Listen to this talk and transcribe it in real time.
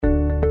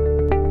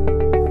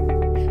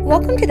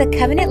Welcome to the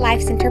Covenant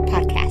Life Center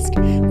podcast.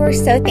 We're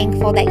so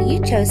thankful that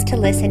you chose to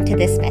listen to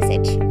this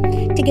message.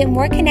 To get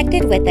more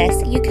connected with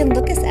us, you can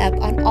look us up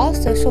on all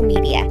social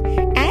media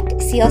at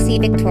CLC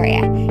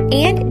Victoria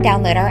and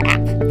download our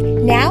app.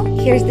 Now,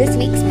 here's this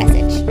week's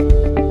message.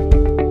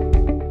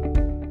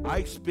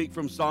 I speak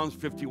from Psalms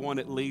 51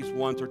 at least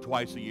once or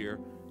twice a year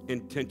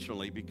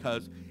intentionally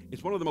because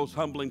it's one of the most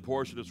humbling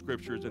portions of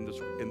scriptures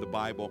in the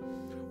Bible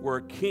where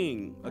a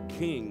king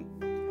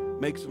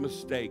makes a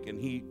mistake and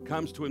he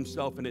comes to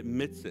himself and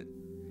admits it,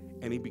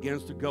 and he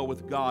begins to go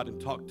with God and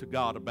talk to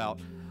God about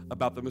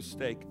the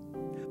mistake.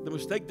 The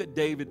mistake that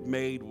David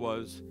made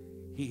was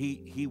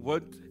he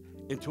went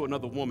into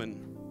another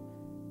woman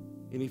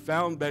and he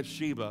found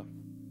Bathsheba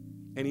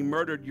and he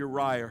murdered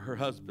Uriah, her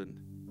husband,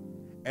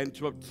 and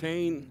to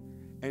obtain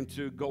and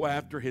to go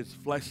after his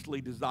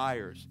fleshly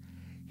desires,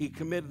 he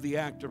committed the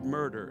act of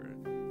murder,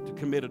 to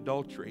commit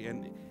adultery.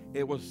 And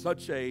it was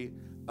such a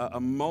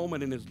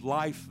moment in his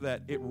life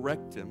that it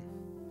wrecked him.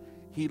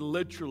 He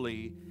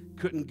literally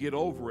couldn't get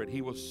over it.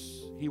 He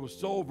was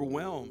so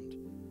overwhelmed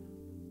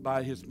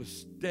by his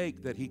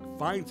mistake that he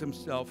finds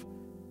himself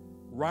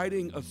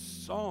writing a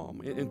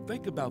psalm. And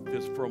think about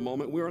this for a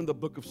moment. We're in the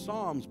book of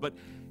Psalms, but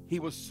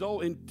he was so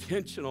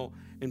intentional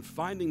in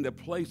finding the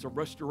place of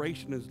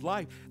restoration in his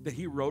life that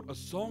he wrote a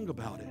song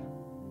about it.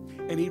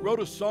 And he wrote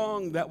a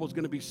song that was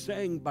going to be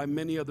sang by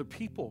many other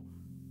people.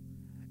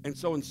 And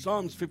so in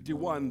Psalms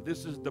 51,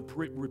 this is the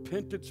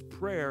repentance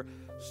prayer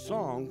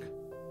song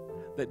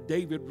that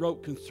David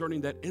wrote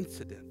concerning that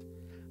incident.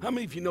 How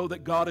many of you know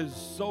that God is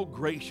so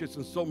gracious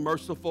and so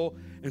merciful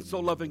and so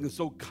loving and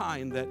so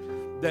kind that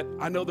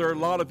I know there are a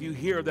lot of you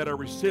here that are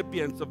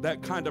recipients of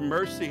that kind of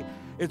mercy?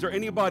 Is there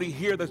anybody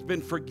here that's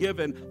been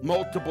forgiven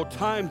multiple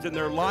times in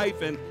their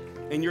life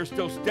and you're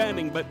still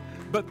standing,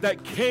 but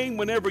that came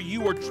whenever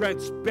you were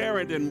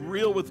transparent and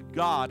real with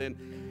God?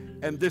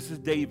 And this is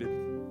David.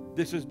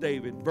 This is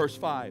David, verse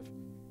 5.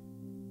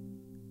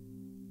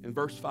 In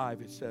verse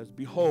 5 it says,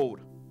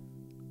 "Behold,"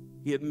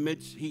 he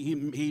admits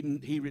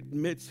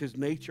his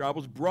nature. "I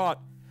was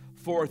brought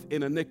forth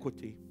in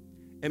iniquity,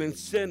 and in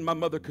sin my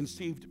mother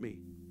conceived me.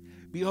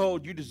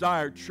 Behold, you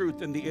desire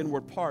truth in the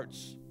inward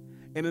parts,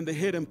 and in the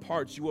hidden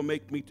parts you will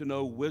make me to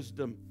know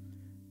wisdom.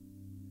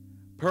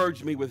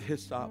 Purge me with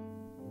hyssop,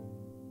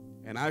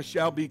 and I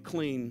shall be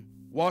clean.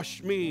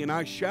 Wash me, and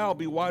I shall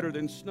be whiter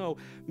than snow.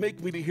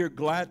 Make me to hear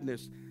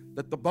gladness,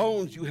 that the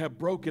bones you have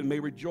broken may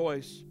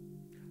rejoice.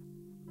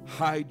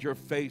 Hide your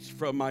face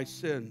from my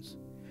sins,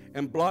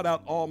 and blot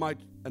out all my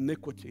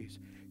iniquities.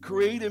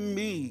 Create in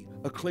me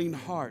a clean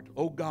heart,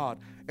 O God,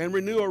 and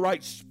renew a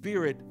right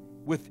spirit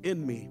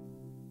within me.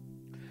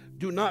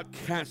 Do not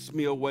cast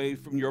me away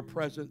from your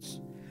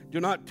presence. Do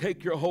not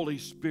take your Holy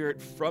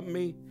Spirit from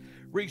me.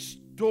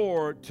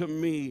 Restore to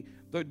me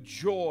the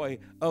joy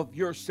of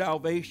your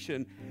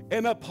salvation,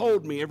 and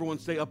uphold me." Everyone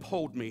say,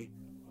 uphold me.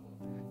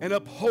 "And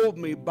uphold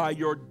me by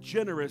your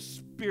generous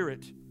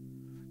spirit."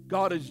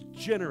 God is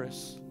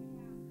generous.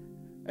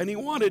 And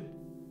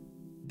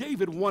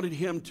David wanted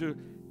him to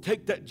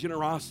take that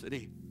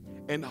generosity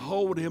and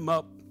hold him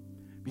up,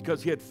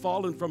 because he had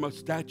fallen from a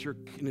stature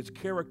in his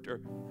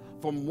character,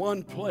 from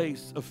one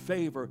place of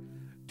favor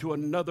to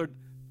another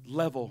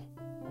level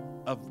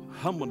of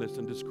humbleness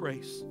and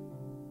disgrace.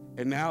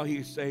 And now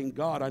he's saying,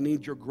 God, I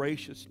need your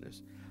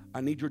graciousness. I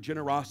need your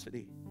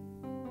generosity.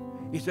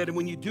 He said, and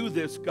when you do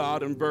this,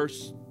 God, in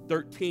verse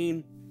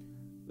 13,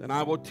 "Then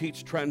I will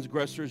teach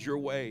transgressors your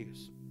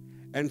ways,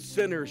 and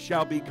sinners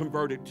shall be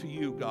converted to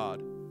you,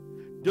 God.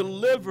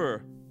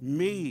 Deliver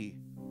me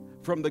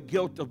from the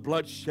guilt of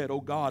bloodshed,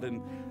 O God,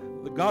 and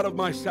the God of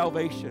my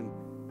salvation,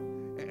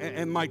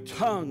 and my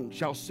tongue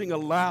shall sing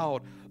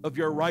aloud of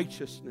your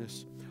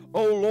righteousness.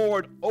 O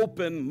Lord,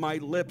 open my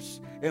lips,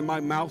 and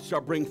my mouth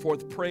shall bring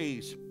forth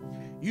praise.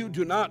 You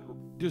do not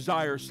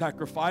desire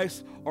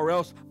sacrifice, or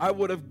else I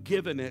would have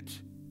given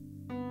it,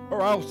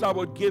 or else I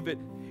would give it.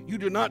 You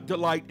do not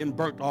delight in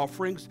burnt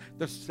offerings."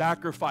 The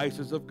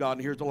sacrifices of God.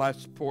 And here's the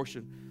last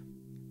portion.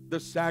 The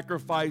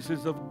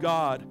sacrifices of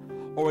God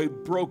are a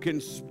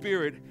broken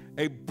spirit,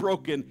 a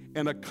broken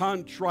and a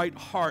contrite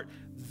heart.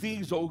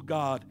 These, O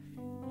God,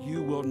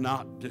 you will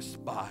not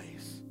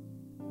despise.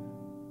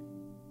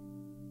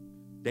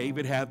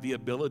 David had the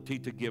ability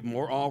to give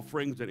more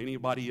offerings than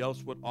anybody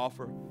else would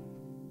offer.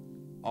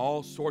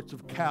 All sorts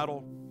of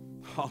cattle,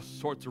 all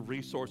sorts of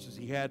resources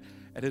he had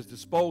at his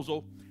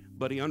disposal.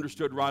 But he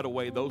understood right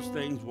away those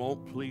things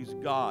won't please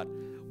God.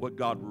 What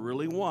God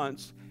really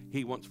wants,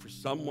 he wants for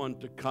someone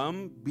to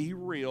come, be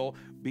real,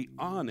 be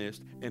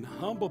honest, and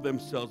humble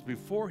themselves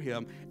before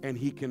him, and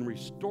he can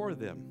restore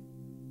them.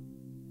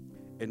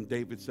 And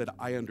David said,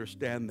 I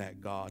understand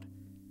that, God.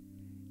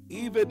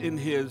 Even in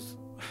his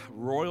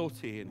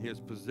royalty and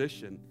his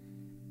position,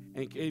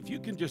 and if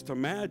you can just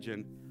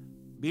imagine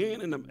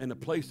being in a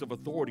place of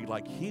authority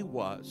like he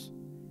was,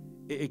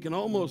 it can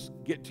almost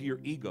get to your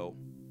ego.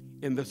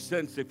 In the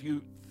sense, if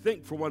you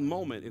think for one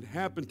moment, it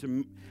happened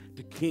to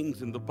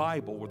kings in the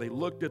Bible where they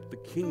looked at the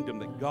kingdom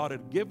that God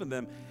had given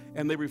them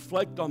and they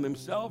reflect on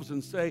themselves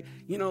and say,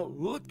 you know,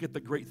 look at the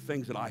great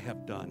things that I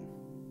have done.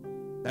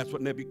 That's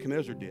what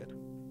Nebuchadnezzar did.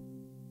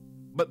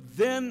 But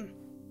then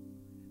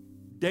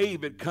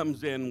David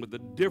comes in with a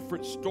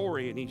different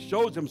story, and he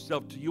shows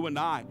himself to you and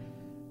I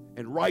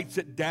and writes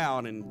it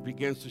down and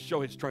begins to show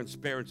his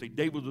transparency.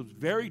 David was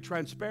very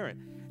transparent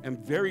and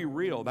very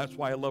real. That's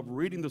why I love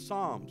reading the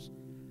Psalms.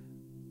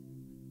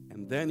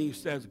 And then he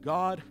says,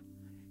 God,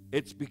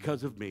 it's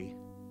because of me.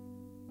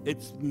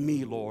 It's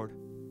me, Lord.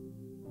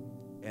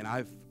 And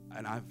I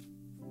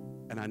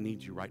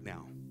need you right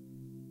now.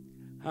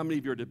 How many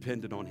of you are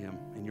dependent on him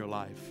in your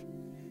life?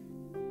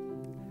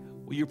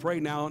 Will you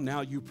pray now?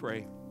 Now you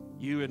pray.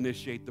 You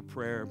initiate the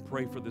prayer and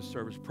pray for this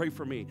service. Pray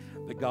for me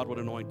that God would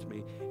anoint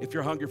me. If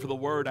you're hungry for the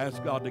word,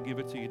 ask God to give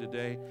it to you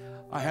today.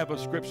 I have a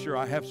scripture,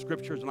 I have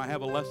scriptures, and I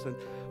have a lesson.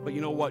 But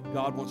you know what?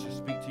 God wants to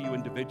speak to you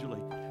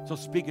individually. So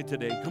speak it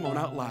today. Come on,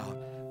 out loud.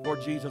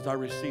 Lord Jesus, I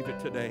receive it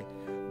today.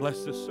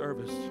 Bless this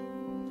service.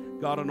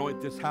 God,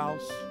 anoint this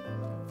house.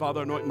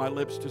 Father, anoint my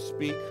lips to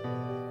speak.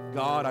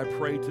 God, I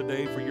pray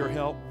today for your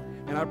help.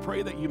 And I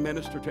pray that you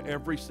minister to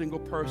every single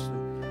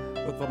person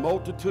with the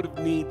multitude of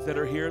needs that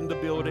are here in the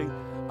building.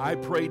 I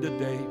pray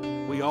today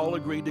we all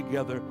agree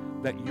together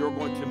that you're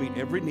going to meet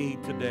every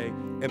need today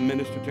and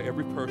minister to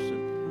every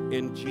person.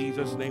 In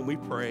Jesus' name we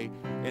pray.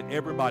 And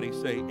everybody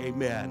say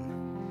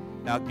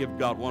amen. Now give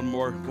God one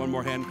more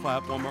hand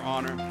clap, one more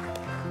honor.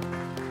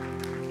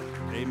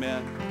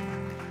 Amen.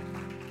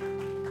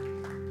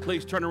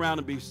 Please turn around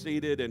and be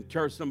seated and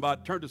turn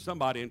to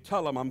somebody and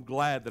tell them, I'm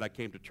glad that I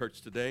came to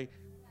church today.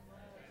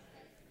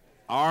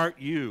 Aren't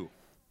you?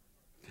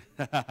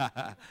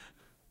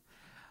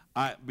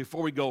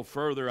 Before we go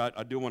further,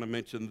 I do want to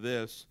mention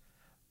this.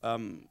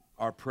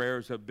 Our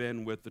prayers have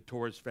been with the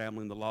Torres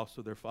family and the loss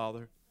of their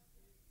father.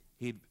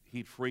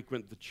 He'd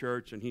frequent the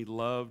church, and he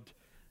loved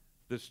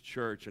this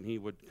church, and he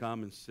would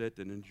come and sit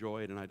and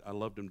enjoy it, and I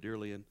loved him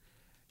dearly. And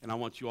I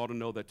want you all to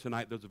know that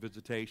tonight there's a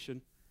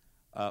visitation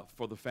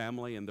for the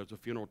family, and there's a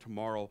funeral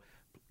tomorrow.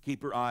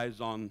 Keep your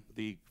eyes on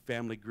the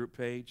family group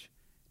page,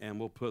 and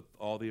we'll put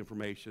all the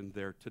information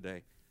there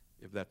today,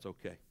 if that's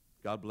okay.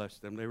 God bless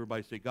them.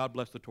 Everybody say, God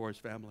bless the Torres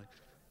family.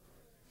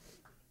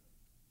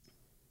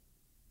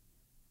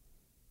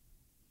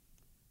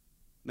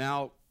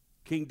 Now,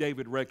 King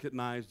David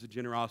recognized the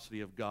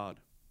generosity of God.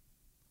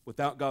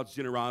 Without God's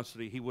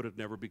generosity, he would have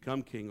never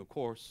become king, of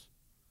course.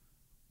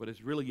 But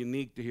it's really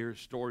unique to hear his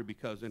story,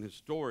 because in his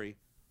story,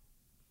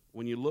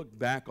 when you look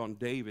back on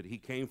David, he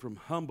came from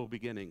humble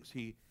beginnings.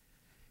 He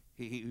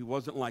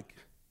wasn't like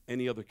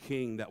any other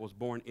king that was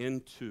born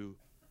into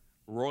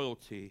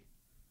royalty.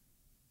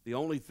 The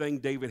only thing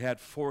David had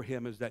for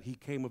him is that he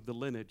came of the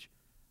lineage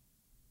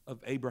of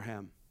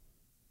Abraham.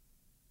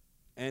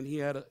 And he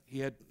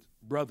had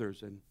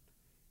brothers, and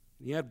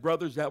he had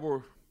brothers that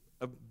were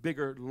of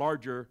bigger,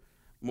 larger,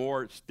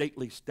 more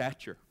stately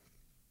stature.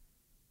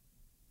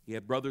 He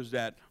had brothers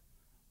that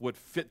would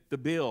fit the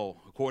bill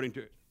according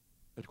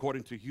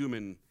to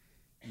human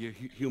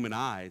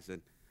eyes.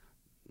 And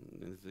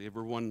as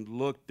everyone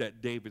looked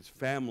at David's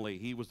family,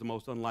 he was the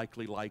most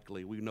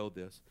likely. We know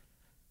this.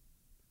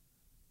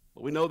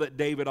 But we know that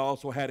David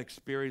also had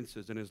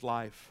experiences in his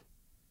life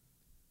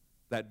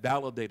that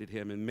validated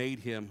him and made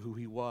him who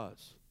he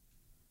was.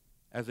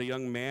 As a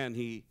young man,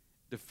 he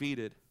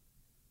defeated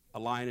a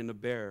lion and a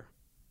bear.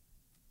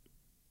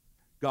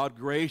 God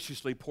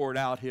graciously poured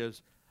out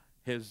his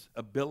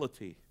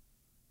ability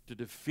to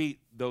defeat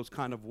those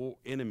kind of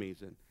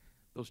enemies and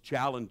those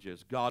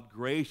challenges. God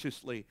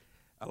graciously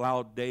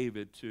allowed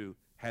David to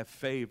have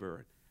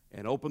favor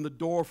and open the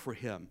door for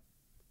him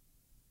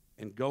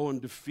and go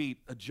and defeat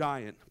a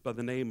giant by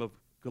the name of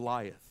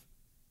Goliath.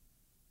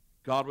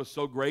 God was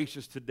so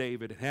gracious to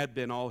David, and had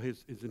been all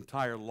his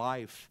entire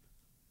life.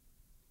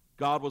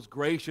 God was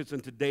gracious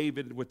unto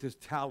David with his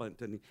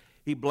talent, and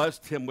he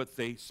blessed him with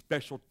a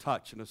special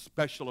touch and a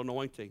special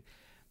anointing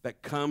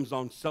that comes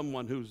on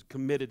someone who's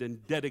committed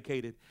and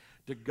dedicated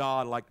to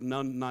God like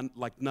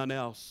none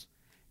else.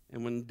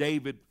 And when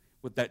David,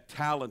 with that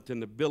talent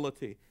and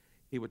ability,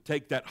 he would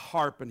take that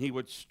harp and he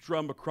would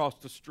strum across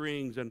the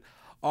strings, and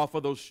off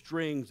of those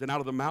strings and out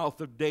of the mouth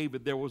of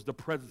David there was the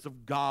presence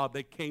of God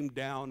that came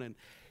down, and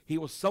he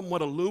was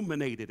somewhat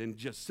illuminated and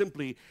just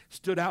simply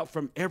stood out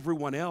from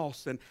everyone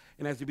else. And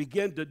as he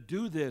began to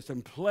do this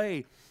and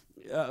play,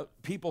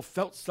 people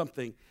felt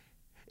something,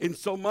 in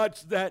so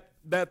much that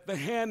the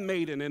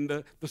handmaiden and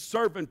the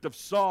servant of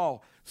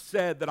Saul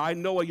said that, I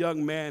know a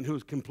young man who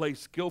can play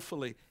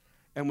skillfully.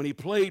 And when he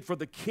played for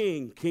the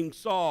king, King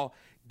Saul,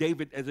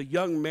 David as a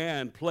young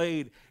man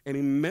played, and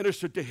he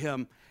ministered to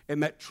him,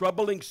 and that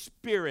troubling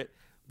spirit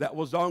that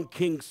was on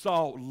King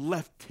Saul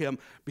left him,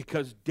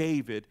 because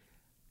David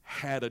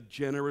had a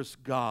generous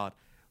God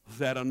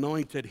that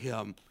anointed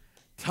him,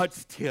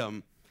 touched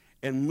him,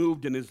 and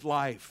moved in his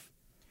life.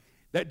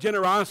 That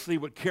generosity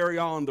would carry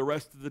on the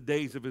rest of the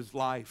days of his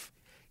life.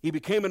 He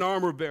became an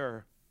armor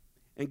bearer,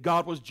 and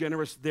God was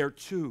generous there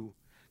too.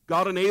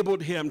 God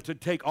enabled him to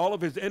take all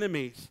of his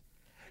enemies,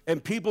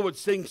 and people would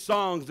sing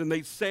songs, and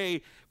they'd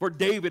say, for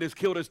David has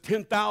killed his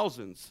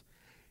 10,000s.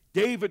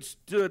 David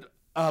stood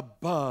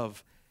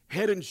above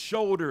head and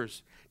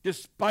shoulders,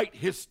 despite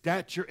his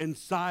stature and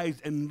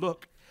size and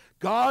look.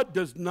 God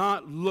does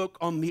not look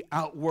on the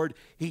outward.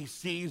 He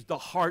sees the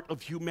heart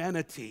of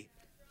humanity.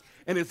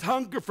 And his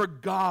hunger for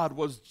God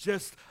was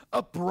just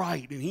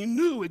upright, and he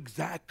knew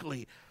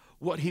exactly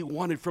what he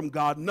wanted from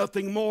God.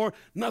 Nothing more,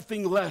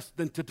 nothing less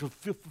than to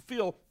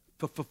fulfill,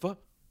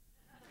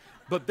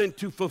 but then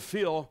to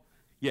fulfill.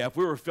 Yeah, if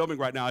we were filming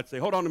right now, I'd say,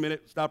 hold on a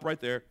minute, stop right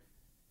there.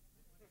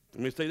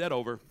 Let me say that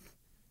over.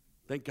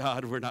 Thank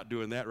God we're not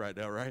doing that right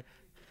now, right?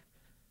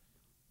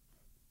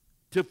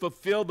 To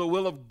fulfill the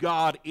will of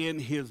God in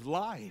his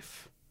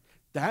life.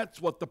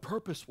 That's what the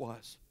purpose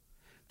was.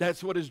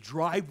 That's what his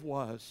drive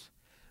was.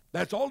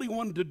 That's all he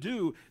wanted to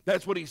do.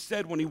 That's what he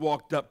said when he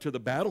walked up to the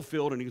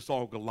battlefield and he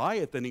saw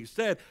Goliath, and he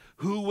said,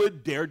 who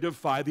would dare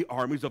defy the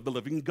armies of the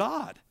living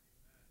God?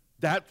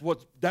 That's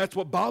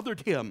what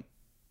bothered him.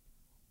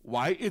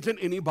 Why isn't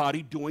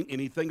anybody doing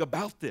anything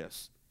about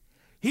this?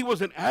 He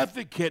was an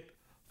advocate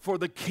for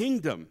the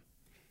kingdom.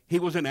 He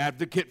was an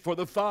advocate for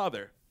the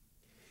Father.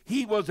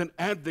 He was an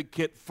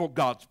advocate for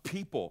God's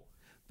people.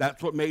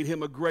 That's what made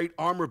him a great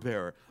armor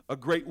bearer, a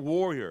great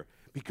warrior,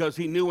 because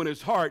he knew in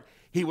his heart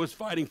he was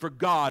fighting for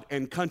God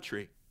and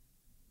country.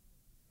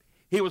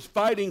 He was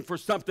fighting for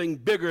something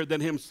bigger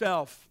than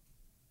himself.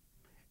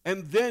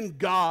 And then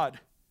God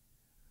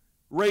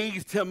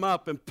raised him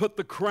up and put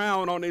the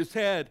crown on his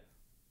head.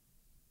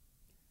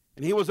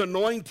 And he was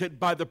anointed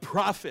by the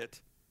prophet.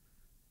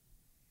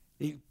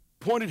 He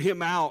pointed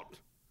him out,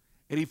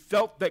 and he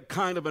felt that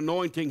kind of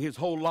anointing his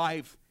whole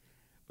life.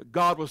 But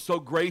God was so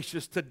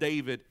gracious to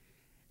David,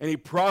 and he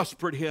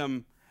prospered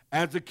him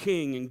as a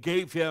king and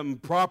gave him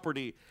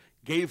property,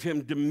 gave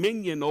him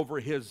dominion over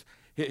his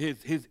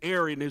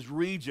area and his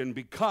region,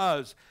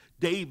 because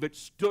David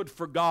stood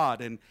for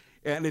God.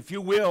 And if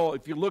you will,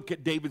 if you look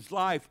at David's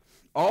life,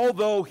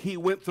 although he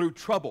went through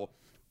trouble,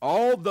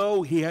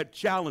 although he had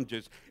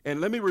challenges,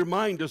 and let me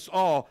remind us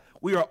all,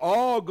 we are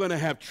all going to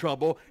have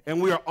trouble,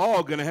 and we are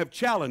all going to have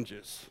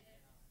challenges.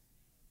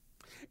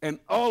 And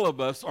all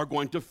of us are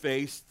going to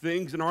face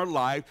things in our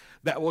life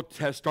that will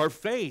test our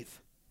faith.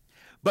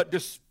 But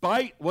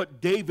despite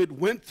what David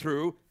went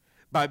through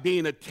by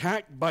being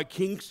attacked by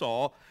King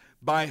Saul,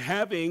 by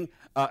having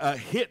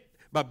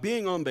by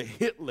being on the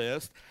hit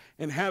list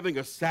and having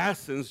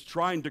assassins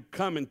trying to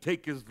come and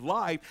take his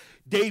life,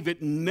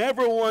 David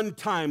never one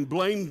time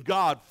blamed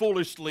God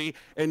foolishly,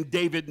 and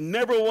David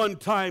never one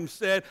time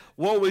said,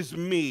 woe is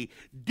me.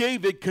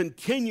 David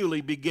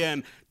continually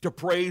began to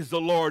praise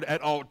the Lord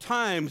at all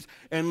times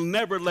and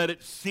never let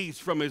it cease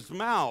from his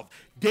mouth.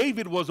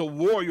 David was a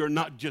warrior,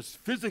 not just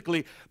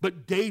physically,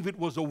 but David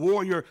was a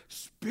warrior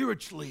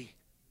spiritually.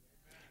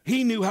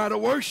 He knew how to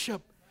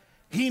worship.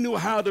 He knew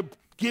how to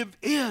give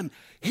in.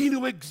 He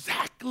knew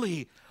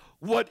exactly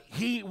what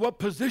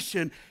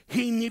position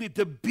he needed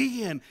to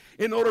be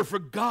in order for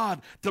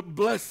God to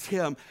bless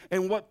him.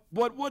 And what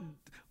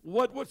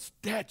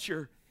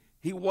stature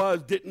he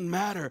was didn't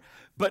matter.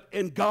 But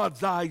in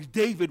God's eyes,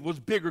 David was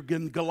bigger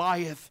than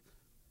Goliath.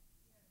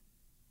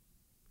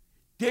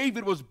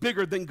 David was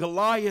bigger than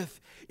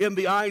Goliath in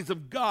the eyes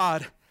of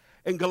God,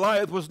 and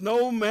Goliath was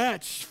no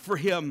match for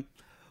him.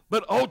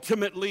 But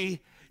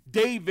ultimately,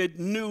 David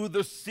knew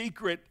the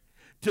secret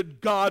to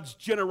God's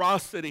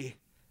generosity.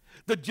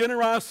 The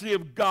generosity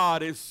of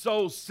God is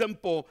so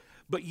simple,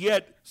 but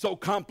yet so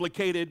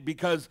complicated,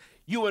 because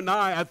you and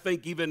I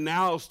think even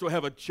now still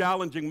have a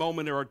challenging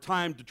moment in our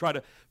time to try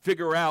to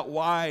figure out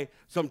why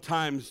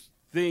sometimes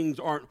things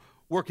aren't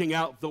working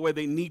out the way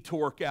they need to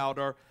work out.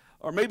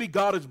 Or maybe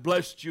God has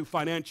blessed you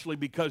financially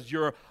because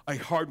you're a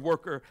hard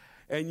worker,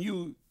 and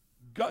you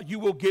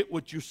will get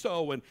what you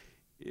sow. And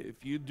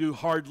if you do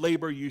hard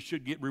labor, you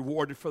should get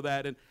rewarded for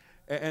that.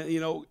 And you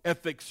know,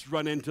 ethics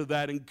run into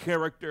that, and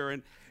character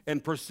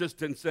and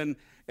persistence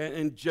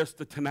and just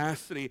the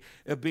tenacity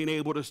of being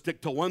able to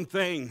stick to one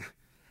thing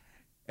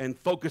and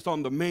focus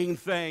on the main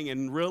thing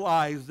and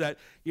realize that,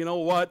 you know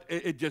what,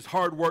 it just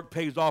hard work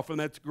pays off, and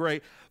that's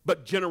great.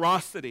 But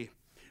generosity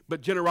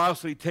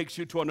takes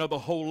you to another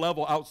whole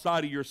level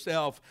outside of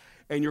yourself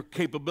and your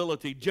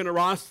capability.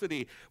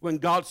 Generosity, when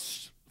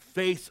God's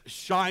face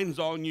shines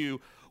on you,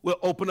 will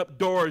open up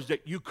doors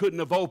that you couldn't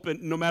have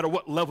opened no matter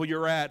what level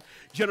you're at.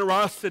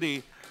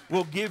 Generosity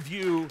will give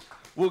you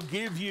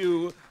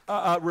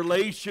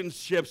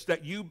relationships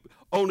that you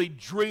only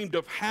dreamed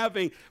of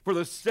having, for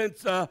the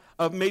sense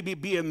of maybe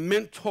being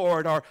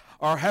mentored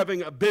or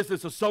having a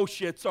business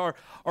associates or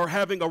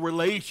having a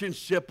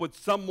relationship with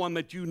someone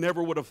that you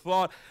never would have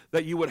thought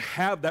that you would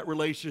have that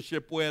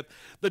relationship with.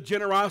 The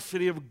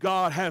generosity of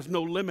God has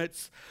no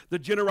limits. The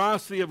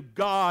generosity of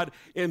God,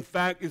 in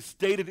fact, is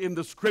stated in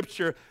the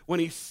scripture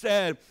when he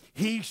said,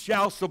 he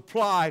shall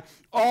supply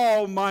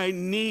all my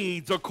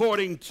needs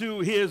according to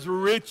his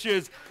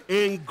riches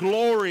in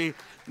glory.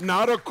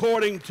 Not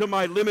according to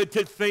my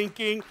limited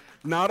thinking,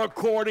 not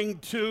according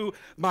to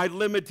my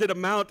limited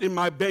amount in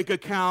my bank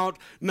account,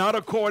 not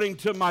according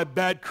to my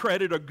bad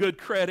credit or good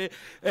credit.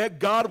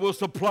 God will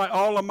supply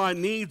all of my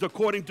needs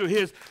according to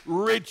his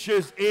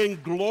riches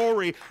in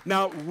glory.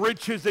 Now,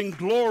 riches in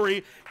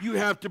glory, you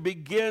have to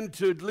begin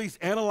to at least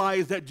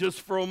analyze that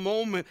just for a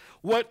moment.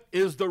 What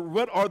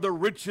are the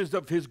riches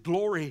of his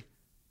glory?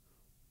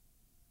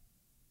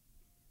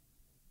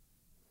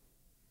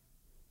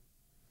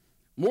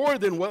 More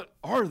than what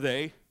are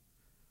they?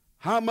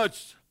 How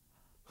much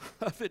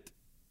of it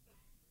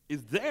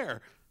is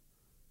there?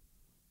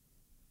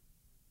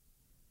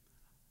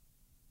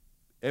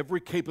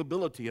 Every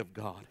capability of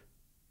God,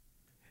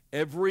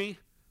 every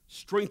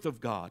strength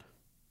of God,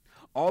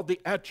 all the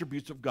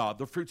attributes of God,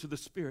 the fruits of the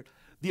Spirit,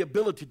 the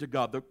ability to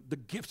God, the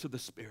gifts of the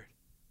Spirit,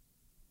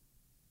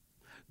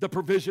 the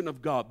provision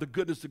of God, the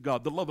goodness of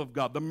God, the love of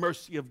God, the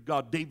mercy of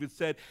God. David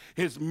said,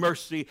 his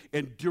mercy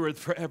endureth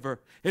forever.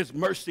 His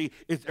mercy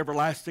is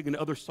everlasting in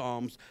other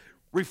Psalms,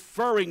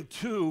 referring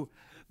to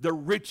the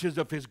riches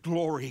of his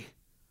glory.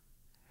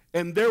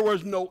 And there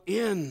was no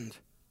end.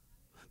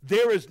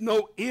 There is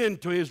no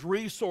end to his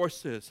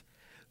resources.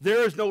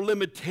 There is no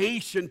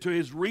limitation to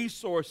his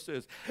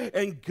resources.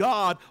 And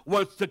God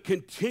wants to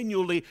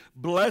continually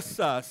bless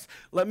us.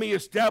 Let me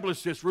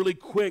establish this really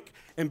quick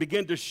and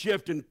begin to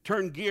shift and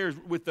turn gears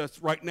with us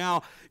right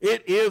now.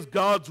 It is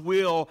God's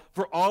will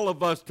for all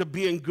of us to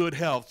be in good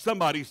health.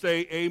 Somebody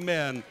say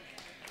amen.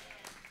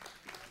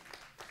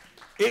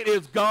 It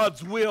is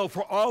God's will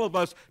for all of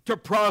us to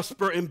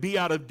prosper and be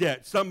out of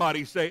debt.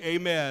 Somebody say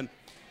amen.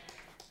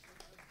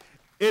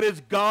 It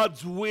is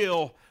God's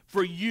will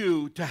for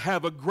you to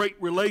have a great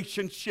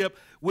relationship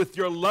with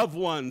your loved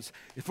ones,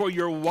 for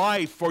your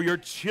wife, for your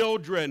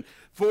children,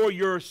 for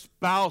your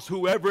spouse,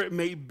 whoever it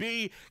may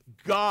be.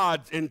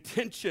 God's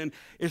intention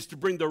is to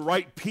bring the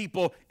right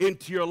people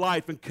into your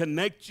life and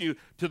connect you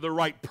to the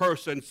right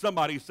person.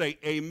 Somebody say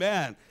amen.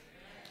 Amen.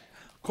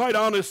 Quite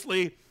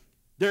honestly,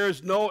 there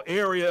is no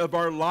area of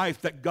our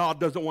life that God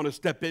doesn't want to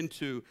step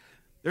into.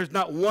 There's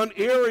not one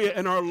area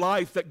in our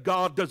life that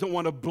God doesn't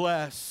want to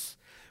bless.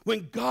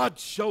 When God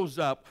shows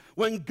up,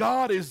 when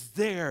God is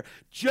there,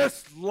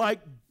 just like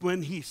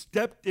when he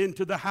stepped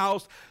into the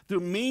house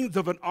through means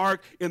of an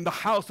ark in the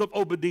house of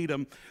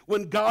Obed-Edom,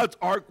 when God's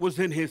ark was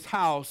in his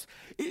house,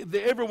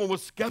 everyone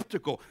was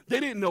skeptical. They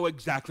didn't know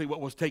exactly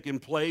what was taking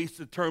place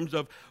in terms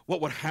of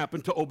what would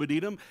happen to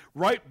Obed-Edom.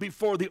 Right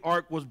before the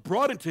ark was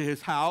brought into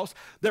his house,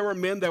 there were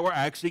men that were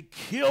actually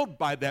killed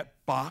by that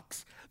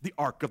box, the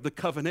Ark of the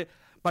Covenant,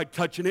 by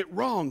touching it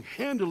wrong,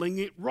 handling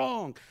it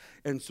wrong.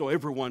 And so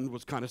everyone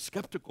was kind of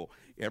skeptical.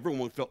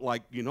 Everyone felt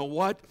like, you know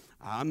what?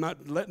 I'm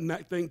not letting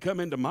that thing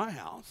come into my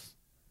house.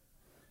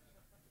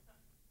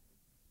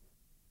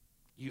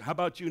 How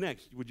about you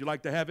next? Would you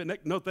like to have it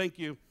next? No, thank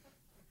you.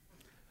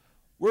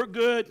 We're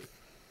good.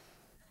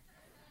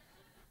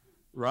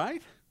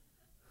 Right?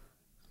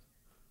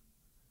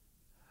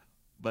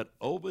 But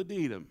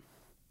Obed-Edom,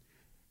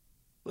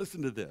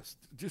 listen to this.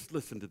 Just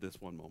listen to this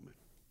one moment.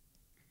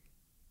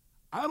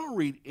 I don't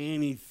read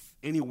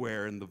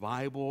anywhere in the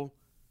Bible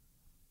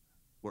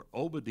where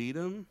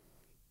Obed-Edom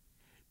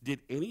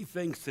did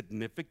anything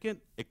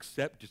significant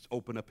except just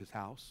open up his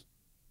house.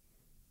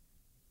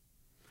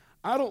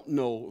 I don't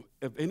know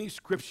of any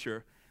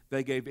scripture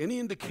that gave any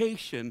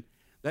indication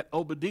that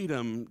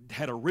Obed-Edom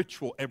had a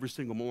ritual every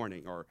single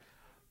morning, or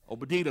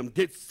Obed-Edom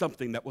did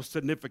something that was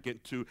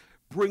significant to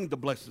bring the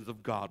blessings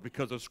of God,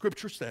 because the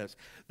scripture says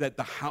that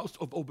the house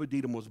of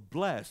Obed-Edom was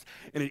blessed,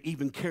 and it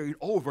even carried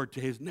over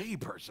to his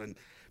neighbors and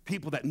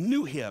people that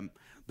knew him.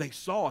 They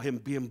saw him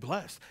being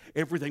blessed.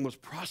 Everything was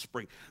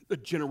prospering. The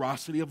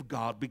generosity of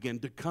God began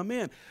to come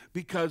in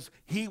because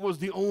he was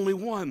the only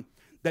one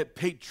that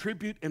paid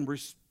tribute and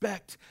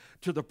respect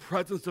to the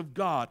presence of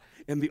God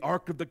in the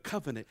Ark of the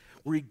Covenant,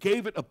 where he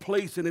gave it a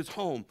place in his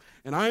home.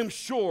 And I am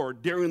sure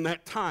during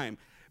that time,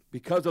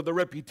 because of the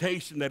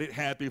reputation that it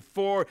had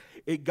before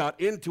it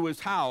got into his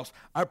house,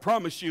 I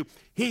promise you,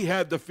 he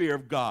had the fear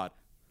of God.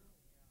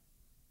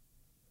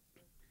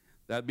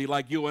 That'd be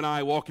like you and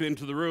I walking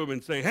into the room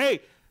and say, hey,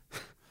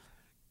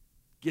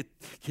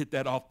 get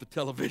that off the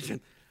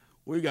television.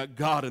 We got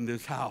God in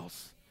this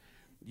house.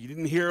 You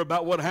didn't hear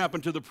about what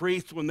happened to the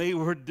priests when they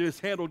were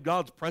mishandled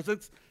God's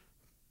presence?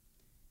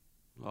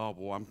 Oh,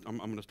 boy, I'm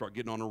going to start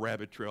getting on a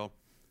rabbit trail.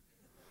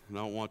 And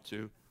I don't want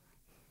to.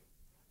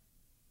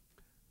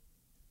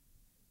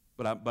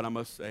 But I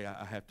must say,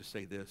 I have to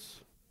say this,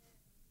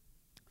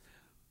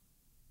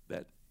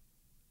 that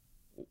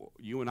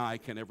you and I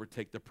can never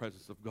take the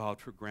presence of God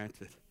for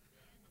granted.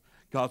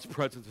 God's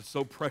presence is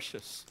so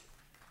precious.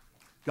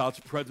 God's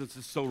presence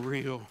is so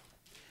real.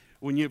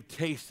 When you've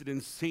tasted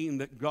and seen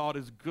that God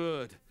is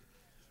good,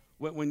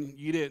 when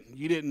you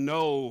didn't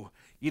know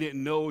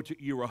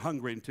you were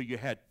hungry until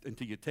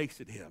you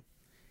tasted him.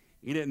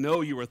 You didn't know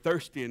you were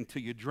thirsty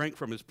until you drank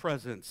from his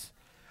presence.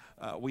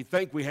 We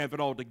think we have it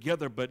all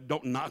together, but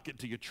don't knock it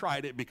till you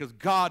tried it, because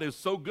God is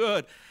so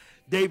good.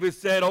 David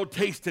said, oh,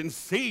 taste and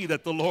see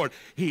that the Lord,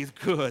 he's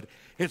good.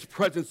 His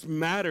presence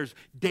matters.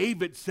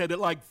 David said it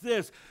like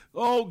this,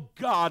 oh,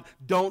 God,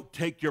 don't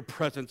take your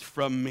presence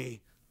from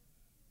me.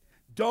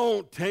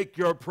 Don't take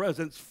your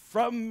presence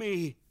from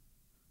me.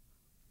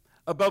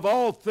 Above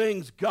all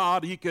things,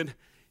 God, you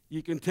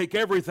can take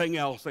everything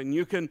else and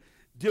you can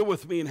deal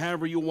with me in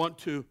however you want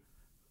to.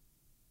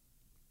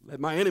 Let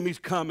my enemies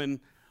come and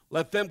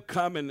let them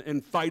come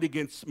and fight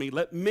against me.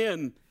 Let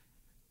men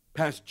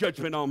pass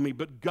judgment on me.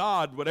 But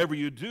God, whatever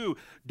you do,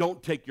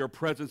 don't take your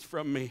presence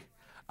from me.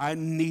 I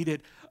need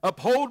it.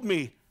 Uphold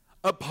me.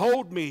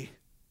 Uphold me.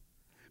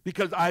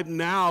 Because I've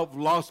now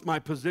lost my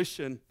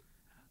position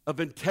of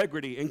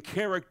integrity and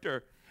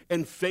character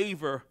and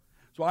favor.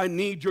 So I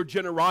need your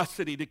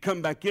generosity to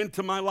come back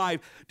into my life,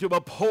 to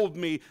uphold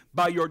me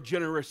by your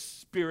generous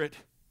spirit.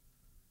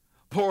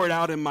 Pour it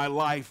out in my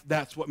life.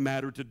 That's what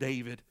mattered to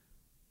David.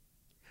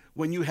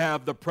 When you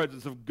have the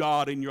presence of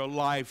God in your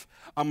life,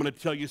 I'm going to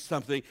tell you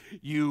something.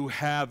 You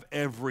have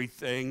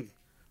everything.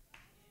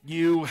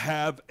 You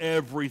have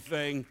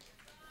everything.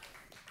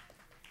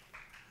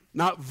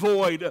 Not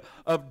void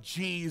of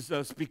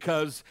Jesus,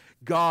 because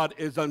God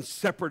is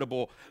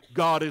inseparable.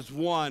 God is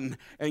one,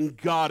 and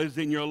God is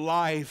in your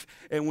life.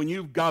 And when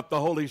you've got the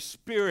Holy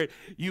Spirit,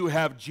 you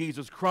have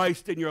Jesus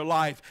Christ in your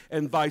life,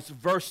 and vice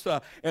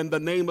versa. And the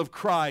name of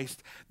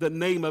Christ, the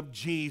name of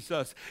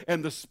Jesus,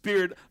 and the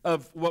Spirit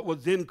of what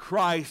was in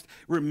Christ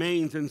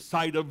remains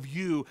inside of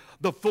you.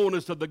 The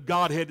fullness of the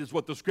Godhead is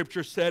what the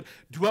Scripture said,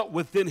 dwelt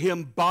within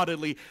him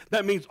bodily.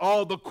 That means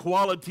all the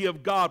quality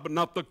of God, but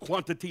not the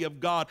quantity of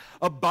God,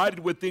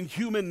 abided within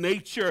human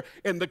nature.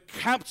 In the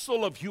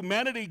capsule of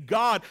humanity,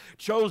 God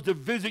chose to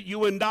visit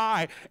you and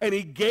I, and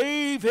he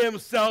gave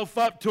himself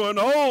up to an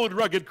old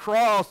rugged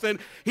cross, and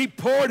he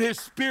poured his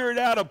Spirit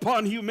out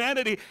upon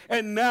humanity,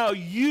 and now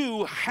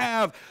you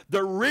have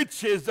the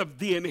riches of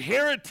the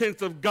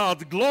inheritance of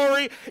God's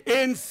glory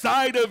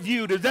inside of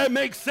you. Does that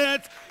make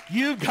sense?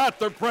 You've got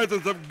the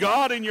presence of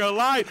God in your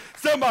life.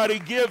 Somebody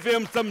give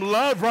him some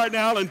love right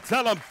now and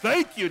tell him,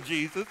 thank you,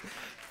 Jesus.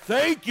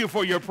 Thank you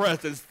for your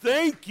presence.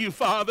 Thank you,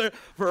 Father,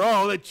 for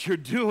all that you're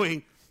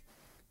doing.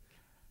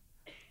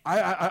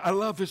 I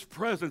love his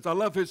presence. I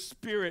love his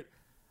Spirit.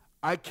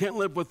 I can't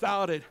live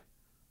without it.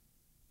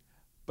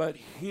 But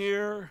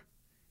here's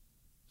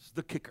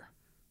the kicker.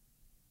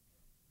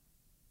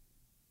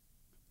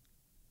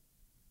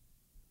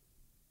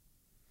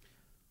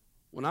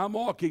 When I'm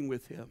walking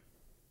with him,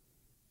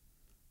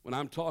 when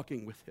I'm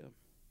talking with him,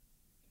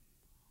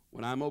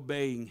 when I'm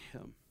obeying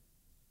him,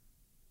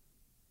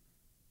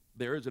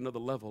 there is another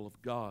level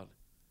of God's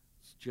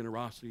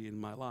generosity in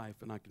my life,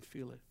 and I can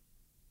feel it.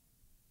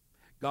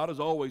 God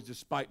is always,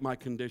 despite my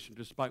condition,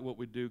 despite what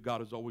we do,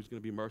 God is always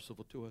going to be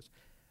merciful to us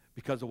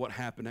because of what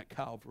happened at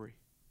Calvary.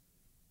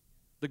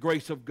 The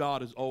grace of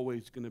God is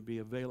always going to be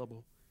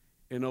available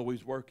and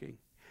always working,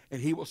 and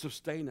he will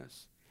sustain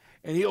us.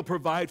 And he'll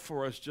provide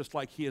for us just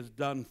like he has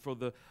done for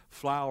the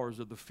flowers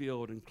of the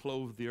field and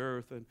clothed the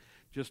earth, and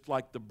just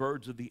like the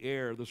birds of the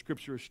air. The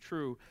Scripture is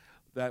true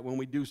that when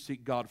we do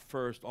seek God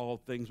first, all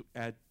things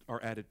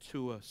are added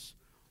to us.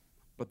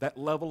 But that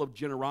level of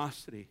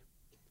generosity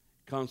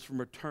comes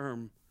from a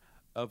term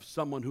of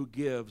someone who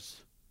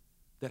gives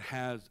that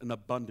has an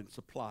abundant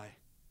supply.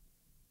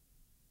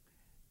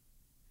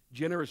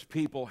 Generous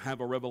people have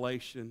a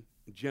revelation.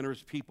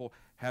 Generous people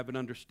have an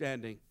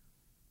understanding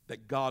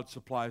that God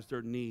supplies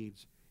their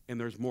needs, and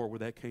there's more where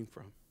that came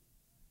from.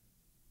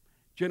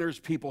 Generous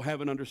people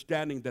have an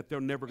understanding that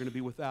they're never going to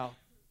be without.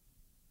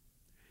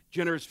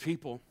 Generous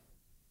people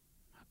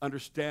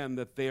understand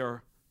that they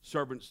are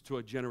servants to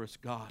a generous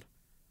God,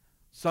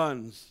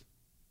 sons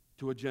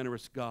to a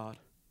generous God,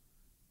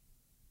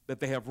 that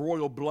they have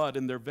royal blood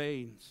in their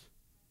veins.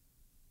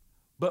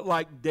 But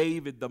like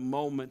David, the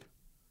moment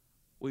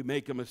we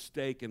make a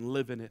mistake and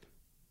live in it,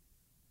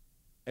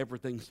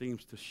 everything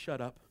seems to shut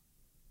up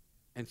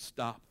and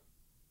stop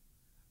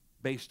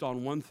based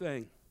on one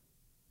thing: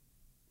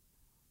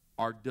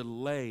 our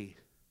delay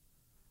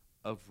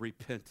of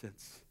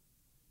repentance.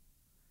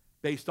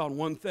 Based on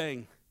one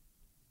thing: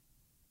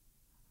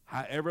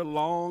 however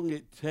long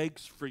it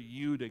takes for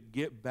you to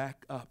get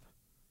back up.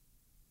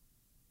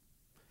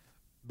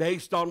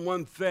 Based on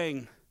one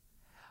thing: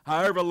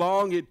 however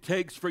long it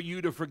takes for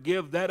you to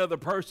forgive that other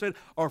person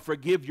or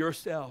forgive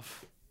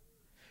yourself.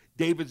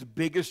 David's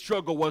biggest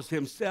struggle was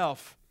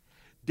himself.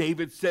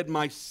 David said,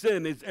 my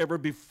sin is ever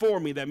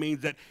before me. That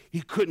means that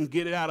he couldn't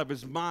get it out of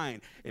his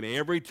mind. And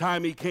every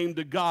time he came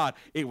to God,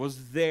 it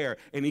was there.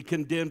 And he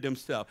condemned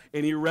himself.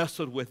 And he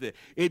wrestled with it.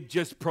 It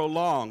just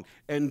prolonged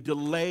and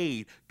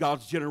delayed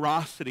God's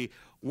generosity.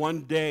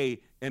 One day,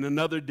 and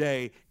another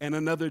day, and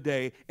another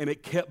day, and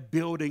it kept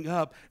building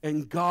up.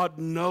 And God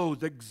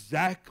knows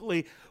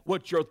exactly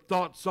what your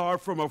thoughts are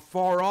from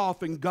afar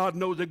off, and God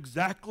knows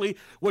exactly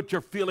what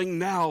you're feeling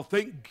now.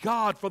 Thank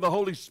God for the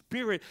Holy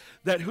Spirit,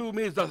 that whom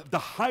is the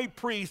high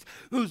priest,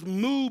 who's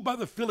moved by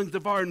the feelings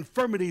of our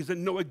infirmities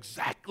and know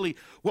exactly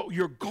what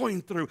you're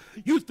going through.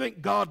 You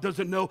think God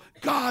doesn't know?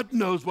 God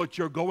knows what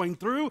you're going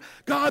through.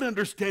 God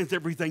understands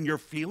everything you're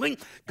feeling.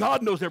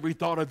 God knows every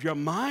thought of your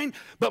mind.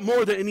 But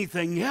more than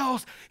anything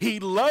else, He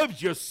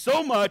loves you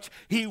so much,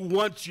 He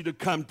wants you to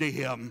come to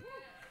Him.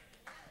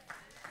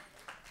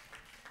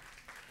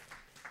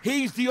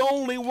 He's the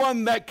only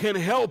one that can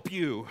help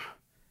you.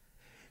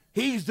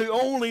 He's the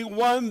only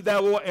one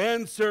that will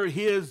answer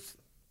His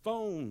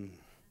phone.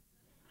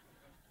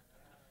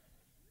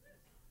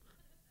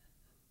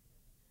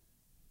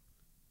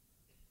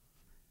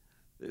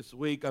 This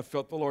week, I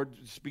felt the Lord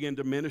just begin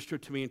to minister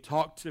to me and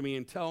talk to me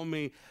and tell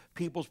me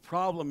people's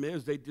problem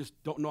is they just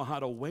don't know how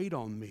to wait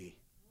on me.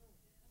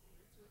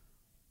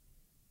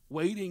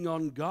 Waiting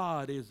on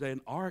God is an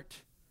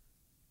art.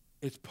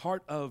 It's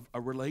part of a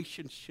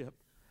relationship.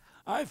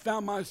 I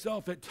found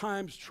myself at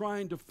times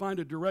trying to find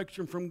a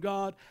direction from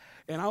God,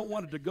 and I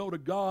wanted to go to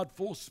God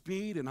full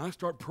speed, and I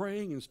start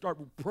praying and start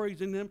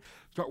praising Him,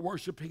 start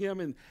worshiping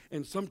Him,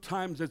 and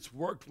sometimes it's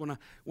worked when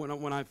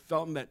I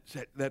felt in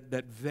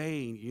that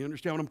vein. You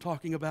understand what I'm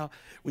talking about?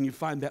 When you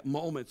find that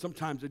moment,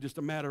 sometimes it's just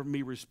a matter of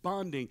me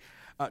responding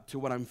to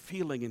what I'm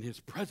feeling in His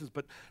presence,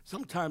 but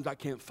sometimes I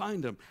can't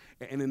find Him.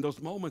 And in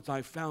those moments,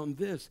 I found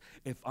this: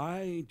 if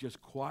I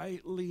just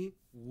quietly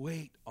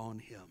wait on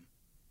Him,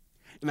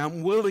 and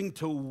I'm willing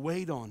to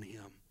wait on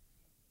Him,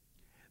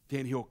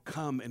 then He'll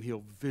come and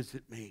He'll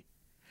visit me,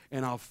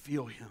 and I'll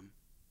feel Him.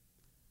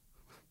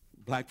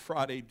 Black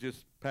Friday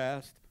just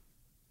passed,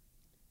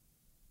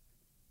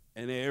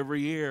 and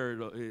every year,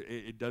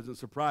 it doesn't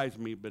surprise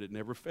me, but it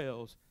never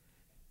fails.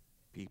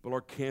 People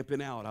are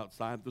camping out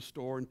outside the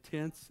store in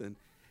tents, and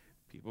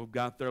people have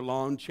got their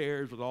lawn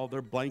chairs with all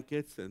their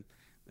blankets, and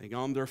they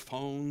got on their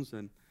phones,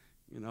 and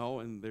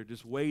and they're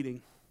just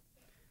waiting.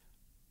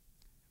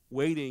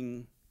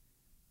 Waiting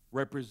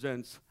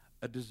represents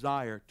a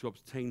desire to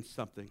obtain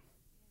something.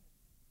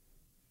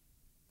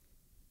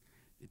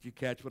 Did you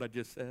catch what I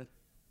just said?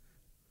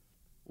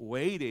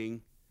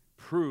 Waiting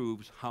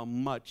proves how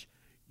much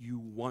you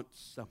want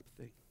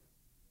something.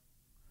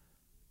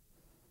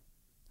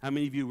 How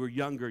many of you were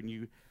younger and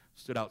you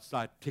stood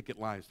outside ticket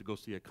lines to go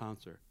see a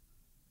concert?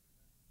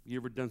 You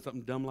ever done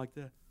something dumb like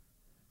that?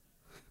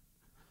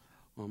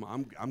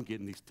 I'm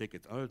getting these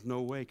tickets. Oh, there's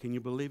no way. Can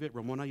you believe it?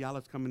 Ramon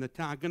Ayala's coming to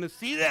town. I'm going to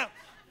see them.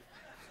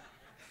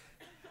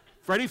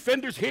 Freddie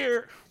Fender's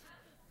here.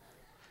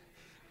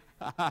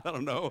 I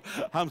don't know.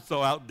 I'm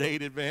so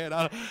outdated,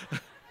 man.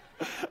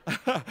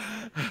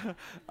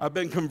 I've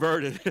been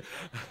converted.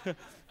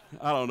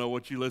 I don't know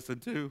what you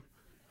listen to.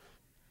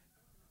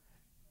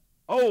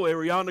 Oh,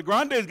 Ariana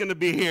Grande is going to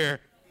be here.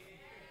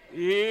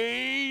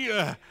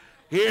 Yeah.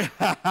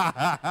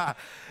 Yeah.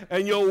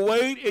 And you'll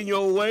wait, and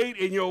you'll wait,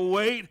 and you'll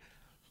wait.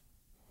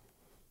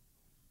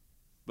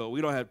 But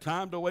we don't have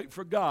time to wait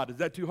for God. Is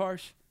that too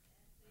harsh?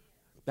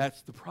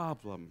 That's the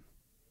problem.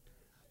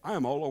 I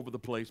am all over the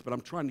place, but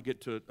I'm trying to get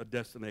to a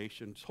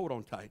destination. Just hold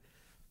on tight.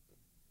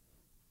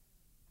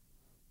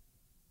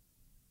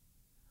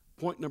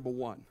 Point number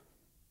one.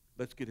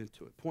 Let's get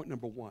into it. Point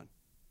number one.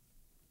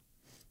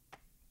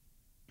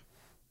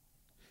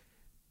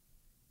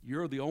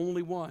 You're the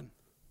only one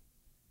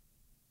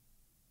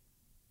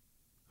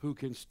who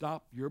can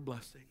stop your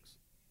blessings.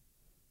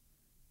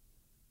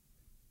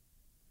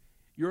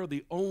 You're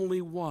the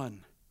only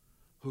one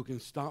who can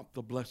stop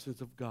the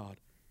blessings of God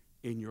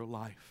in your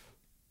life.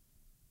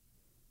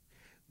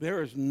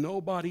 There is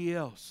nobody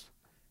else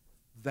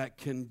that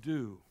can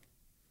do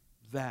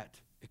that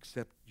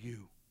except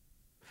you.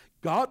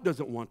 God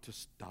doesn't want to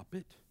stop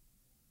it,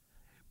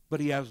 but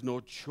He has no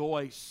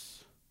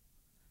choice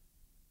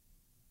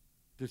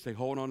to say,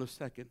 hold on a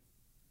second.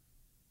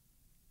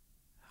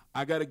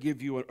 I got to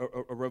give you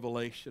a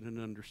revelation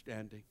and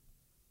understanding.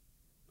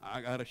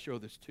 I got to show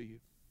this to you.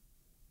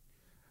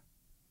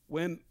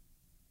 When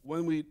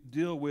we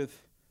deal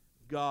with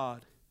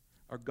God,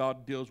 or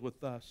God deals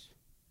with us,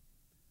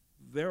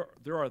 there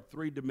are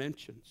three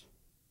dimensions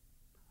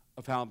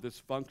of how this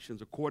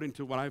functions, according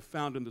to what I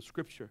found in the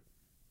Scripture.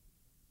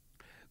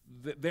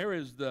 There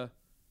is the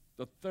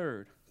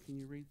third. Can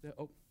you read that?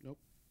 Oh, nope,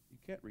 you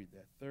can't read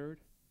that. Third.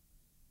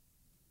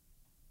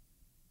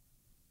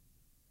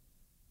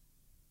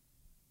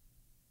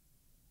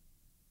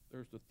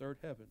 There's the third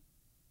heaven.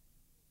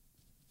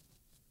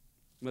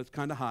 And that's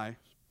kind of high.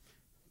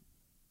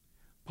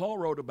 Paul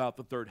wrote about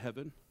the third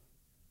heaven,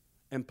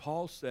 and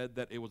Paul said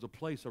that it was a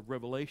place of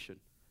revelation,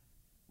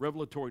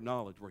 revelatory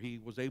knowledge, where he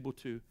was able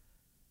to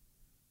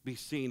be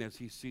seen as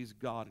he sees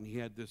God, and he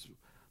had this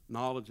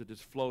knowledge that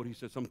just flowed. He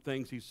said some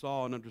things he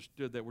saw and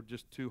understood that were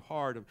just too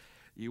hard, and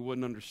you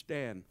wouldn't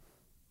understand.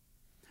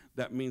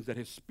 That means that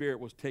his spirit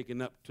was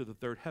taken up to the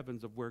third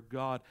heavens of where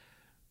God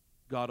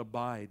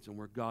abides and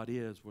where God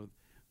is,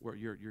 where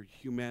your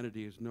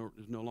humanity is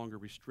no longer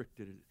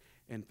restricted,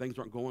 and things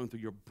aren't going through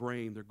your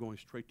brain. They're going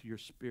straight to your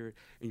spirit,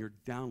 and you're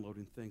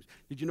downloading things.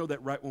 Did you know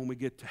that right when we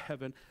get to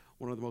heaven,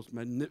 one of the most,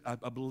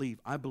 I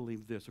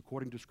believe this,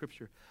 according to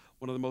Scripture,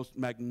 one of the most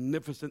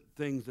magnificent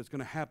things that's going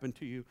to happen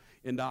to you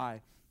and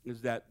I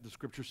is that the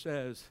Scripture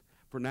says,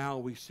 for now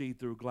we see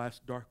through glass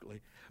darkly,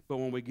 but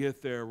when we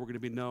get there, we're going to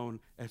be known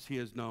as he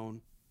is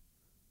known,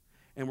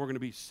 and we're going to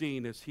be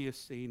seen as he is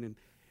seen, and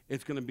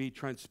it's going to be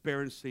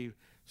transparency,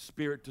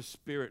 spirit to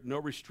spirit, no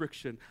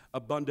restriction,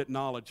 abundant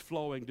knowledge,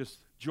 flowing, just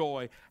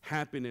joy,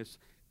 happiness,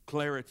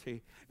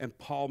 clarity. And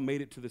Paul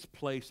made it to this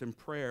place in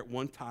prayer at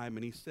one time,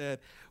 and he said,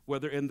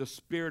 whether in the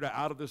spirit or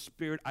out of the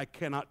spirit, I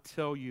cannot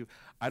tell you.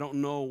 I don't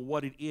know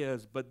what it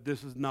is, but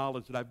this is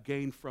knowledge that I've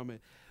gained from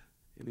it.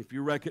 And if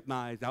you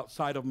recognize,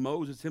 outside of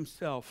Moses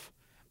himself,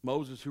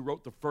 Moses, who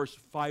wrote the first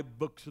 5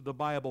 books of the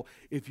Bible,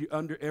 if you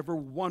ever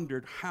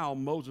wondered how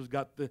Moses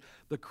got the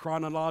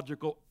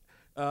chronological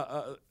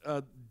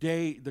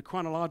day, the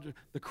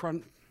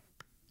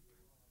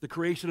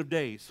creation of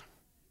days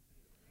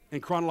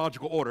in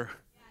chronological order.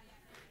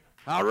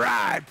 All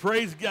right,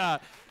 praise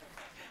God.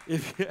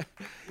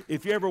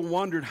 If you ever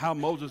wondered how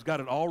Moses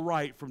got it all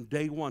right from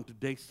day 1 to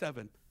day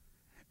 7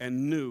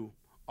 and knew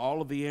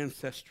all of the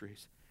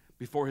ancestries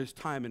before his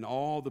time and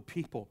all the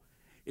people,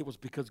 it was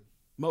because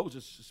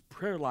Moses'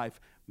 prayer life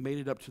made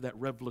it up to that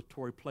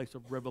revelatory place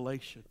of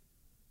revelation.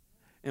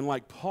 And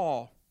like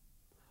Paul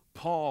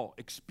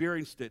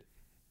experienced it.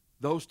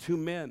 Those 2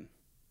 men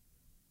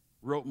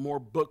wrote more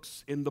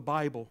books in the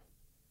Bible.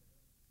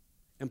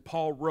 And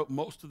Paul wrote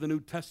most of the New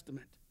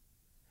Testament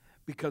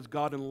because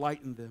God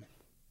enlightened them.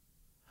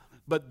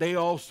 But they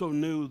also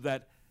knew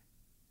that,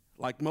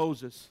 like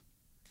Moses,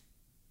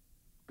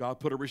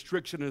 God put a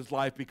restriction in his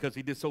life because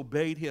he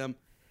disobeyed him.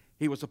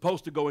 He was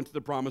supposed to go into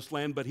the promised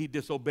land, but he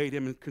disobeyed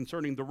him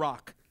concerning the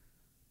rock.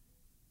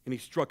 And he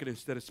struck it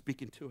instead of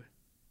speaking to it.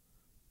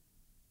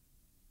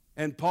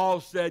 And Paul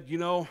said, you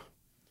know,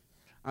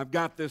 I've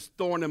got this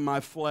thorn in my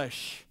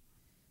flesh.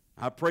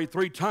 I prayed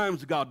 3 times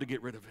to God to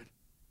get rid of it.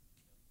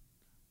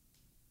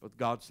 But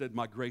God said,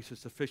 my grace is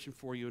sufficient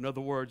for you. In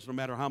other words, no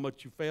matter how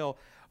much you fail,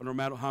 or no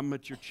matter how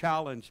much you're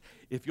challenged,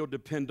 if you'll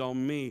depend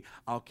on me,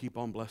 I'll keep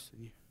on blessing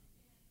you.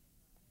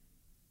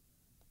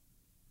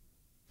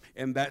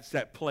 And that's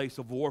that place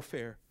of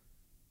warfare.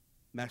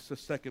 And that's the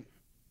second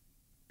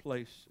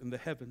place in the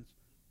heavens.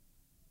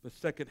 The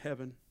second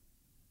heaven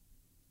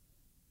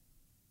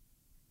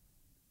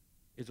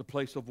is a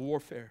place of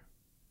warfare.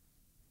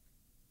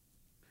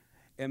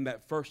 And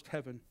that first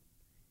heaven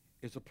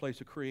is a place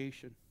of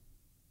creation.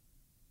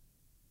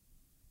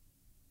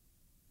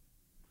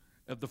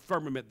 Of the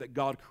firmament that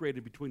God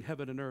created between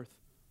heaven and earth.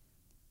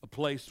 A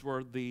place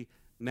where the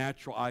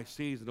natural eye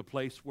sees and a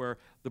place where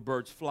the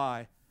birds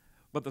fly.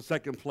 But the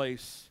second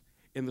place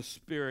in the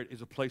spirit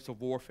is a place of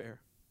warfare.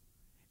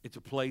 It's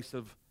a place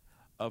of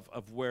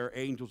where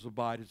angels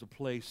abide. It's a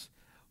place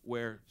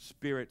where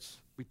spirits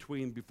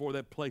before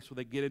that place where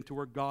they get into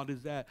where God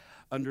is at,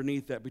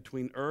 underneath that,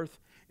 between earth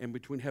and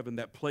between heaven,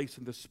 that place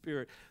in the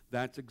spirit,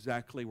 that's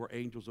exactly where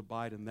angels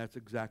abide, and that's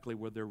exactly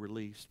where they're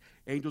released.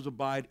 Angels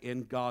abide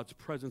in God's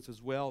presence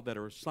as well, that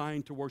are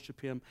assigned to worship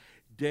him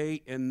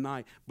day and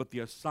night, but the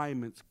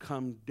assignments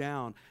come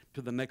down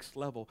to the next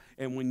level.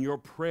 And when your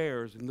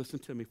prayers, and listen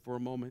to me for a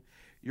moment,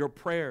 your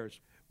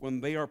prayers,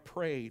 when they are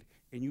prayed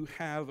and you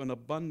have an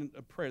abundant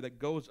of prayer that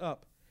goes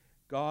up,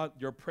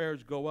 your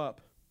prayers go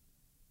up.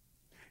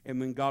 And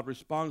then God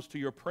responds to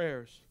your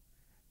prayers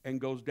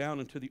and goes down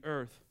into the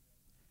earth.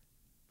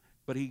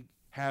 But he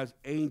has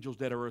angels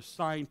that are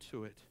assigned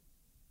to it.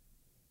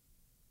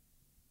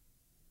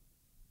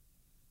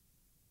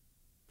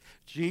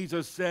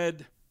 Jesus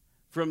said,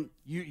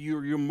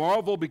 you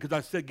marvel because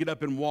I said get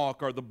up and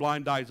walk, or the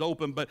blind eyes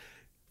open, but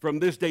from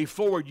this day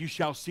forward you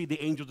shall see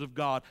the angels of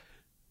God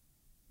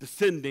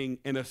descending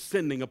and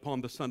ascending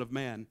upon the Son of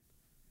Man.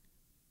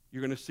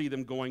 You're going to see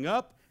them going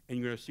up and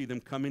you're going to see them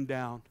coming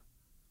down.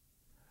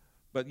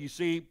 But you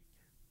see,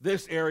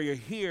 this area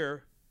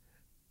here,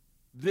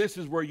 this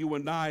is where you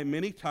and I,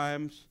 many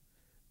times,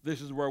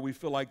 this is where we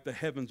feel like the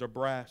heavens are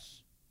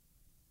brass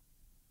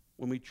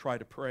when we try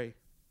to pray.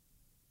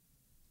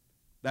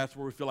 That's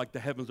where we feel like the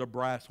heavens are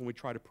brass when we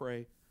try to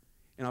pray.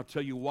 And I'll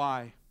tell you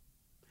why.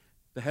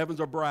 The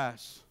heavens are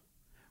brass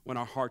when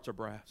our hearts are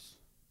brass.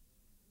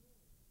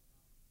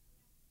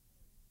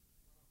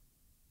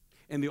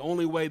 And the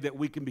only way that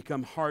we can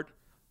become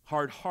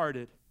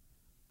hard-hearted,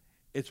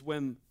 it's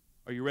when,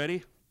 are you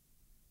ready?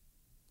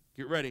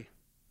 Get ready.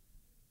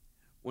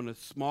 When a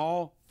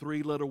small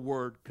 3-letter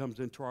word comes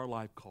into our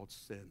life called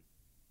sin.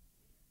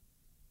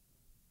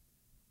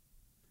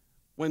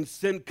 When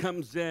sin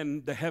comes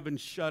in, the heavens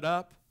shut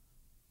up.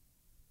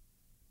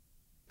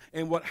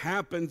 And what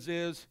happens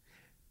is,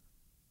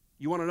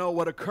 you want to know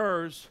what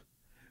occurs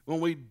when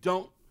we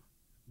don't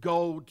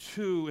go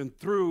to and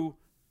through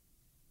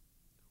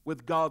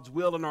with God's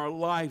will in our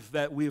life,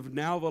 that we've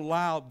now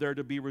allowed there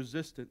to be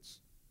resistance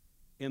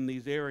in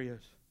these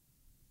areas.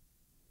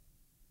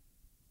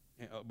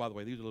 And, by the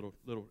way, these are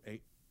little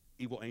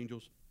evil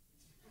angels.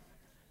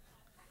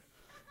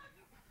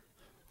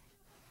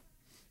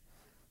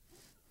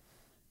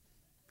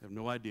 I have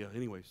no idea.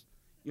 Anyways,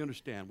 you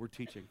understand, we're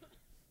teaching.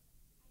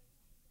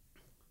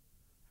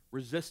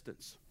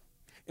 Resistance.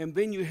 And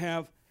then you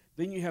have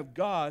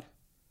God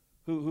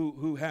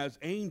who has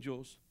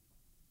angels.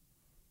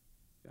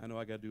 I know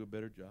I got to do a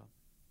better job.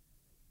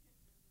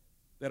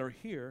 That are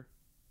here.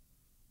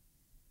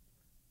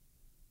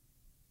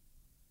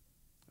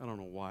 I don't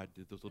know why I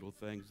did those little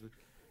things.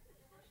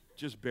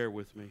 Just bear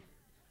with me.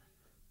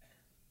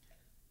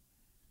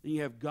 Then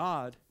you have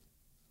God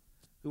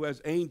who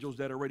has angels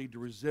that are ready to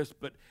resist.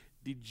 But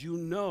did you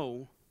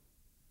know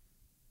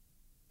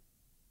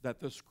that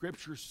the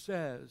scripture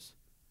says,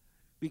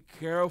 be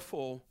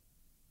careful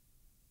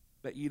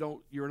that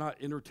you're not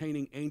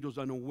entertaining angels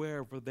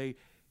unaware, for they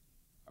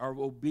are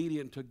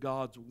obedient to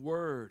God's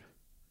word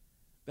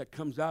that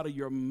comes out of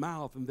your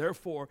mouth, and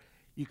therefore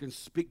you can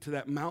speak to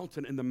that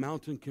mountain and the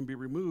mountain can be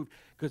removed,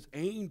 because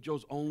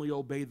angels only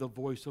obey the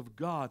voice of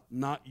God,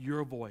 not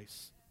your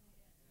voice.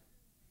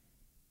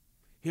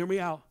 Hear me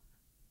out.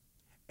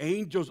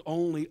 Angels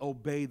only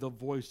obey the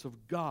voice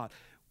of God.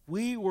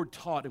 We were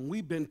taught, and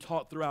we've been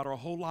taught throughout our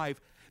whole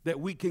life, that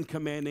we can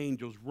command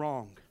angels.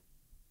 Wrong.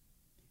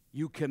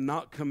 You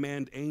cannot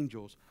command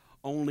angels.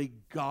 Only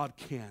God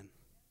can.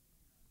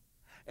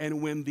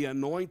 And when the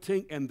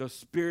anointing and the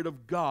Spirit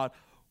of God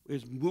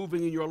is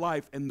moving in your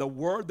life and the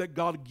word that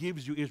God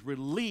gives you is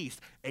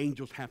released,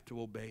 angels have to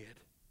obey it.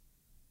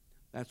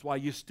 That's why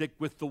you stick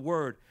with the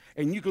word.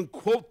 And you can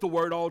quote the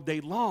word all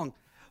day long,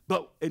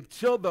 but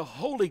until the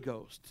Holy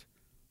Ghost,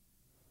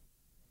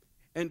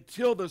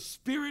 until the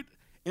Spirit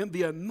and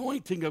the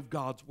anointing of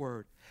God's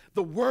word,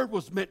 the word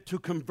was meant to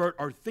convert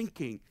our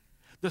thinking.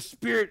 The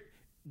Spirit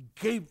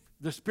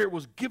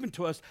was given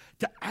to us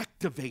to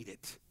activate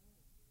it.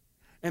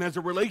 And as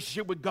a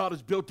relationship with God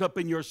is built up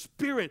in your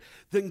spirit,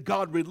 then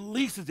God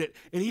releases it,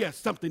 and he has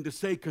something to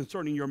say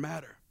concerning your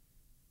matter.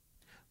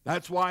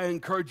 That's why I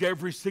encourage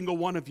every single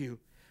one of you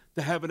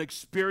to have an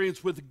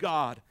experience with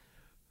God,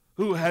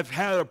 who have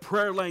had a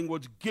prayer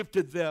language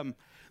gifted them,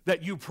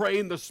 that you pray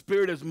in the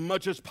Spirit as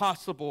much as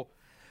possible.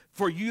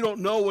 For you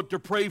don't know what to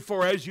pray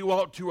for as you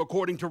ought to,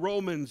 according to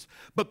Romans.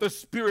 But the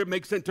Spirit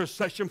makes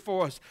intercession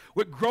for us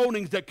with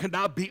groanings that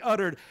cannot be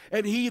uttered.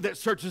 And he that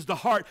searches the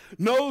heart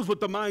knows what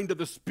the mind of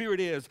the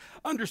Spirit is,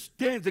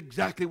 understands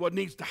exactly what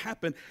needs to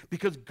happen,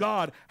 because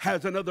God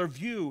has another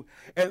view.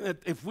 And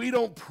if we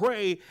don't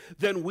pray,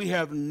 then we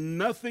have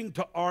nothing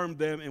to arm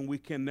them, and we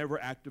can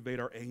never activate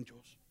our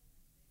angels.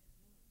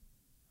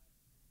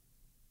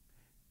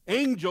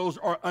 Angels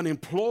are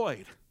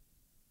unemployed,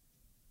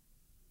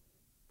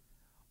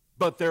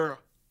 but they're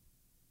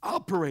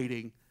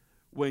operating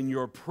when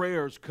your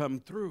prayers come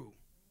through.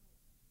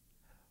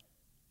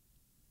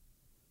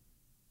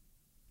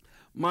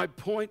 My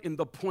point, and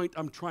the point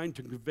I'm trying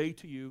to convey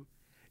to you,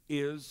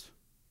 is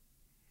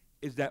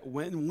that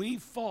when we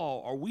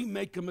fall or we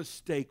make a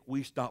mistake,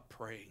 we stop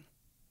praying.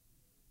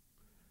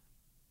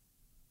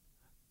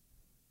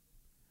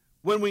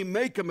 When we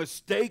make a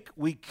mistake,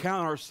 we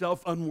count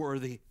ourselves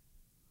unworthy.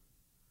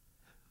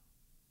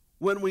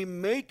 When we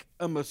make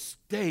a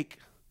mistake,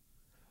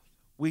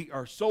 we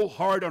are so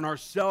hard on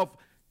ourselves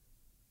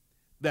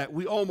that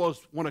we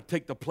almost want to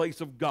take the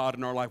place of God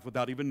in our life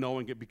without even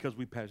knowing it, because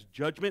we pass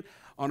judgment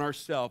on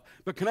ourselves.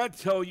 But can I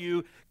tell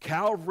you,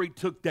 Calvary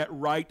took that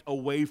right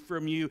away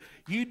from you.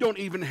 You don't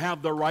even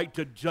have the right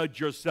to judge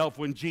yourself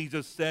when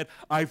Jesus said,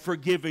 I've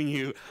forgiven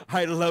you,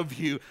 I love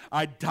you,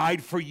 I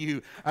died for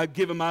you, I've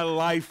given my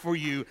life for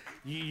you.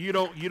 You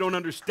don't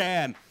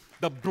understand.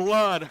 The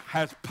blood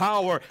has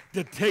power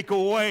to take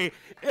away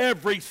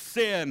every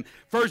sin.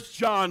 1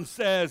 John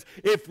says,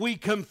 if we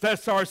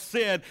confess our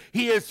sin,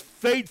 he is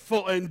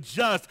faithful and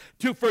just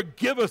to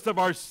forgive us of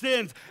our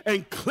sins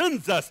and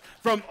cleanse us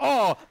from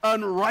all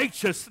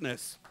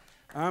unrighteousness.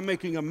 I'm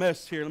making a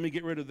mess here. Let me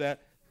get rid of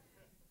that.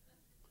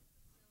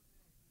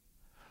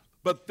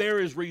 But there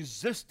is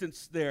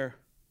resistance there.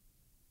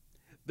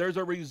 There's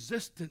a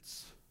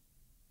resistance.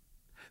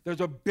 There's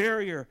a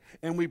barrier,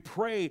 and we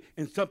pray,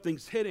 and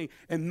something's hitting,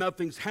 and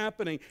nothing's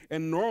happening.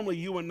 And normally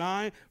you and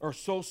I are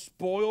so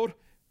spoiled.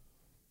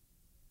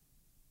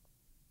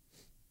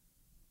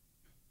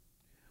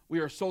 We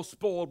are so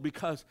spoiled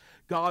because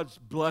God's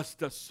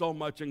blessed us so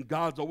much, and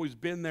God's always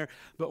been there.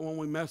 But when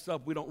we mess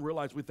up, we don't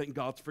realize. We think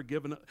God's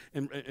forgiven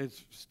and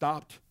it's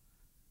stopped.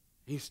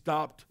 He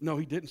stopped. No,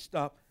 he didn't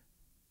stop.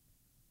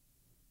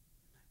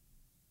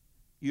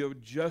 You have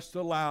just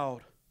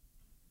allowed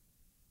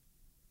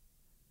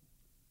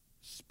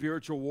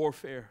spiritual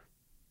warfare,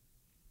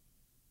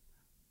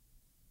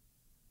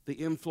 the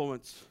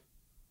influence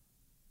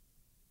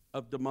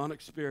of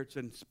demonic spirits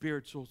and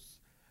spiritual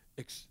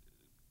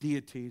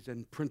deities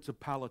and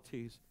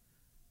principalities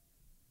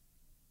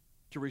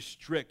to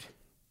restrict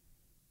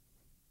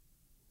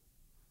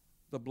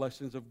the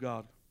blessings of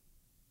God.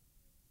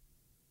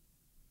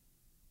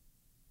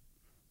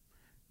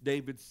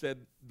 David said,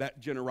 that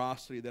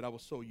generosity that I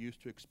was so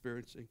used to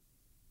experiencing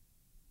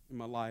in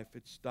my life,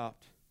 it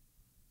stopped.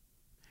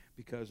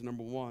 Because,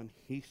 number one,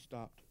 he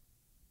stopped.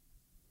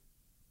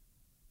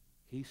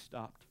 He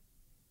stopped.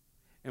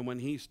 And when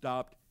he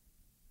stopped,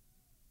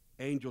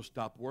 angels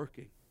stopped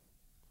working.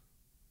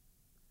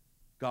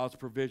 God's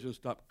provision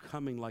stopped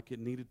coming like it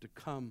needed to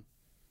come.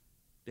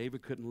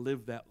 David couldn't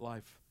live that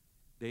life.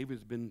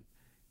 David's been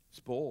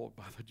spoiled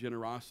by the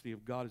generosity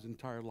of God his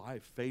entire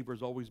life.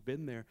 Favor's always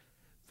been there.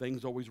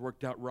 Things always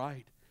worked out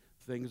right.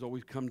 Things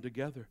always come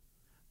together.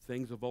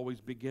 Things have always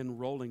begun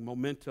rolling.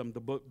 Momentum,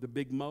 the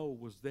big Mo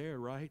was there,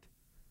 right?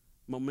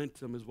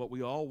 Momentum is what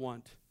we all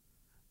want.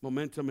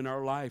 Momentum in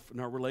our life, in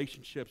our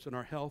relationships, in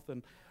our health,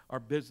 and our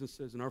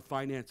businesses, and our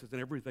finances,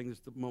 and everything is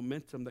the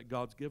momentum that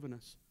God's given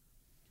us.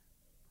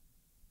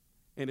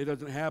 And it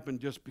doesn't happen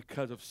just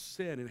because of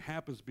sin. It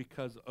happens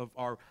because of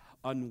our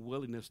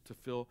unwillingness to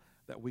feel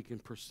that we can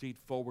proceed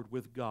forward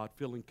with God,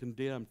 feeling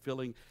condemned,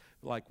 feeling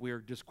like we're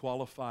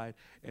disqualified,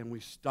 and we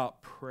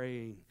stop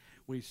praying.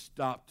 We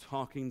stop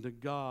talking to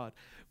God.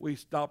 We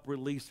stop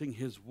releasing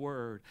His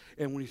Word,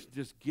 and we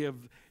just give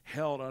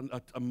hell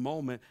a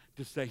moment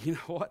to say, you know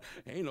what,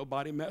 ain't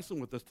nobody messing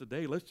with us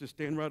today. Let's just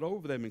stand right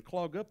over them and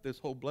clog up this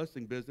whole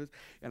blessing business,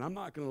 and I'm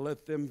not going to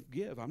let them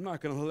give. I'm not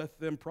going to let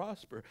them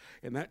prosper.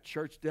 And that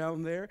church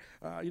down there,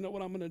 you know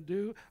what I'm going to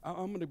do?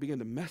 I'm going to begin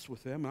to mess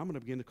with them, and I'm going to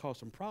begin to cause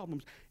some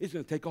problems. It's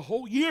going to take a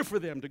whole year for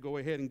them to go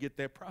ahead and get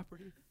that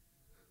property.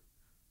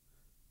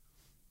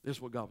 This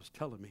is what God was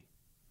telling me.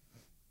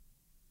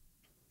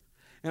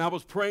 And I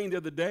was praying the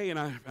other day, and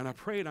I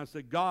prayed, and I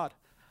said, God,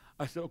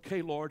 I said,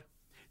 okay, Lord,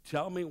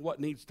 tell me what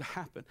needs to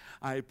happen.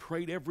 I have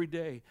prayed every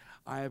day.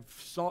 I have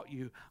sought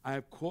you. I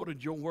have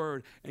quoted your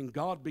word, and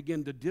God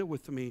began to deal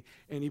with me,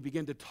 and He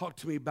began to talk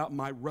to me about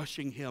my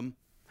rushing Him,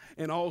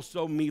 and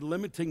also me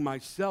limiting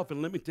myself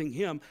and limiting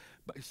Him.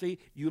 But see,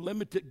 you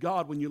limit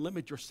God when you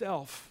limit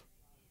yourself.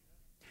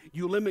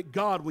 You limit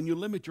God when you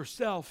limit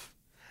yourself,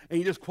 and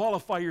you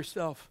disqualify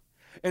yourself.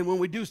 And when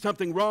we do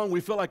something wrong,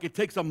 we feel like it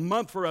takes a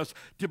month for us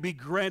to be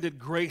granted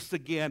grace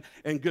again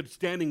and good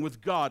standing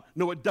with God.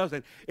 No, it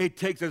doesn't. It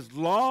takes as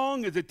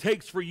long as it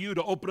takes for you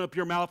to open up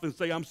your mouth and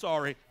say, I'm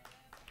sorry.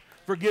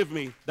 Forgive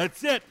me.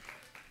 That's it.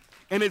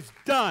 And it's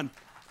done.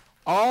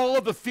 All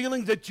of the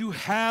feelings that you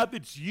have,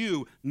 it's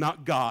you,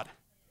 not God.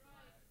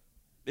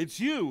 It's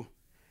you.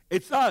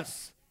 It's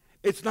us.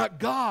 It's not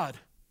God.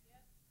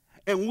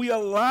 And we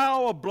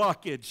allow a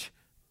blockage.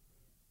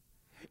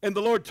 And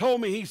the Lord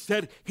told me, He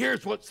said,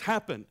 here's what's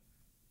happened.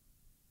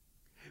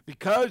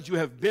 Because you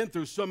have been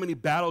through so many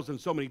battles and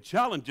so many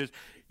challenges,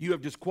 you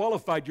have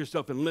disqualified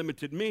yourself and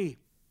limited me.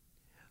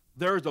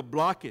 There's a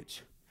blockage.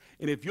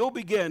 And if you'll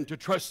begin to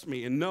trust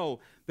me and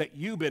know that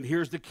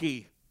here's the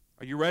key.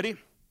 Are you ready?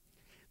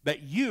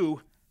 That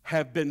you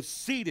have been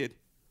seated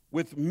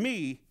with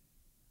me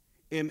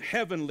in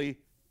heavenly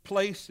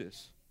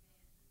places,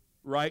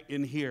 right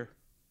in here.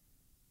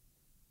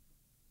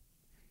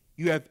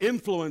 You have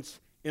influence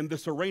in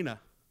this arena.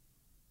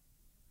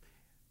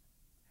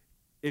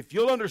 If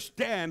you'll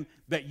understand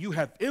that you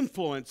have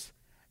influence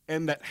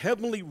in that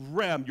heavenly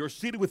realm, you're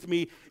seated with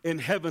me in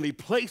heavenly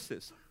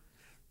places,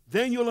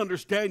 then you'll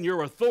understand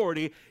your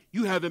authority.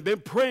 You haven't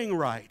been praying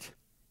right.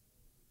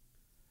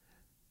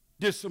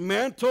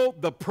 Dismantle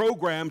the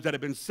programs that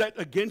have been set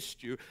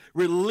against you.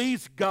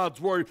 Release God's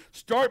word.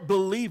 Start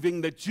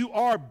believing that you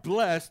are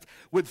blessed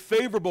with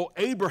favorable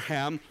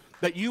Abraham,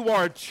 that you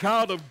are a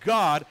child of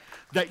God,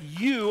 that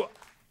you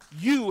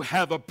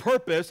have a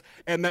purpose,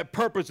 and that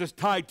purpose is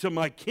tied to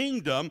my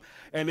kingdom.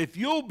 And if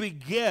you'll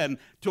begin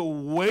to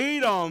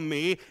wait on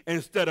me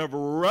instead of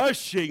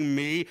rushing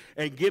me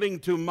and getting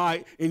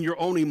in your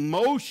own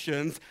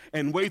emotions,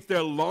 and wait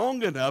there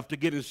long enough to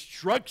get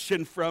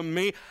instruction from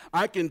me,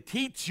 I can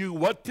teach you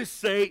what to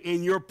say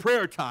in your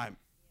prayer time.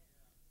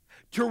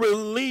 To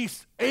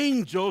release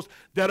angels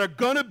that are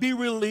going to be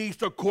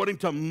released according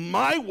to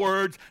my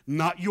words,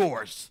 not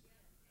yours.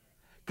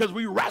 Because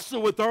we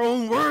wrestle with our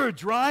own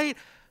words, right?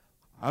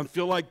 I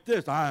feel like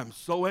this. I am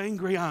so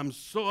angry. I'm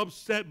so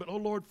upset. But, oh,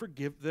 Lord,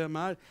 forgive them.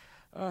 I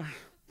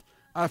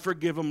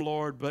forgive them,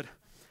 Lord. But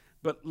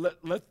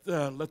let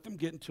them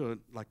get into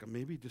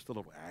maybe just a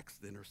little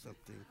accident or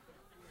something.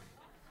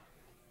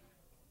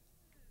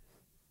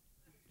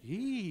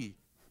 Yee.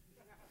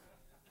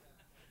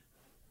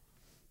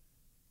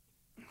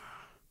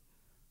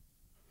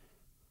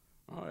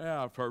 Oh,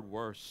 yeah, I've heard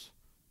worse.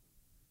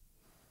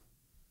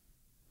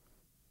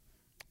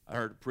 I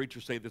heard a preacher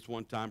say this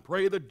one time,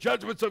 pray the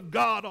judgments of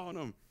God on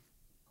them.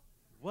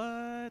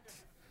 What?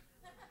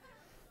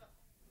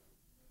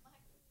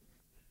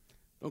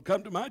 Don't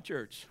come to my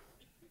church.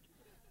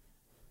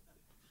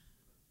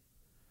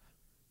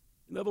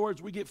 In other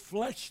words, we get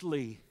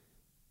fleshly,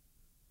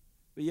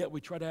 but yet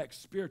we try to act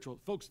spiritual.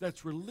 Folks,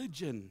 that's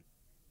religion.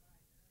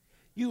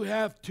 You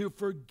have to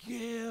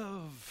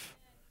forgive.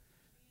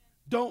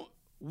 Don't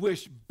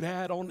wish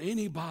bad on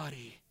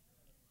anybody.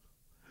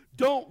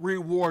 Don't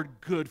reward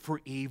good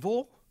for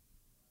evil.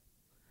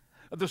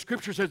 The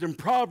scripture says in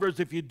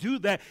Proverbs, if you do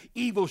that,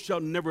 evil shall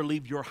never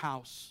leave your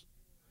house.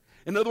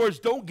 In other words,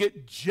 don't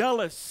get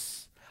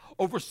jealous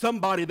over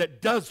somebody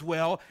that does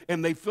well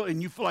and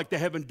you feel like they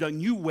haven't done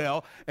you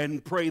well,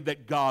 and pray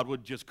that God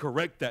would just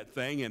correct that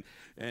thing,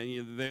 and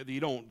you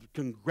don't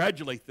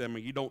congratulate them,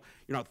 and you're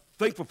not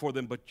thankful for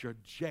them, but you're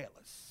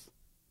jealous.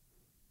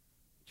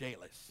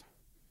 Jealous.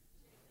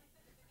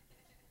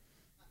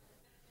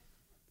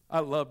 I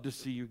love to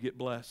see you get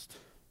blessed.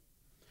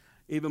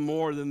 Even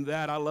more than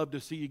that, I love to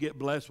see you get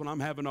blessed when I'm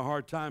having a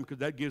hard time, because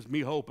that gives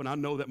me hope, and I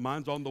know that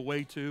mine's on the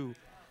way too,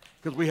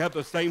 because we have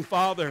the same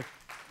Father.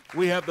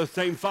 We have the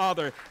same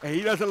Father, and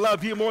He doesn't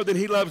love you more than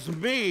He loves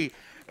me.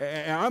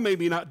 And I may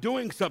be not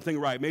doing something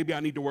right. Maybe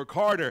I need to work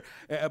harder.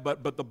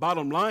 But the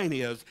bottom line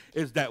is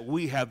that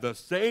we have the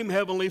same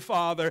Heavenly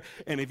Father.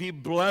 And if He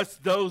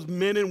blessed those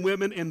men and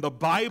women in the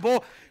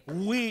Bible,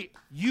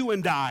 you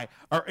and I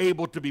are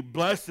able to be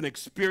blessed and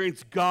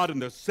experience God in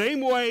the same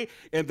way,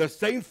 in the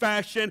same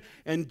fashion.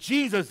 And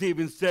Jesus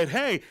even said,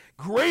 hey,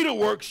 greater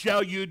work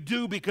shall you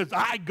do, because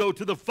I go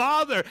to the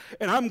Father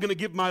and I'm going to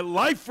give my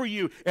life for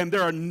you. And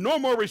there are no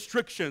more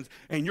restrictions.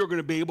 And you're going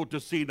to be able to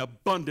see an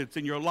abundance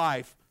in your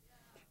life.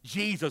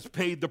 Jesus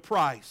paid the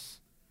price.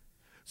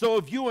 So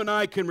if you and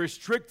I can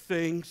restrict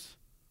things,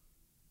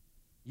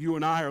 you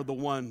and I are the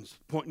ones.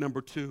 Point number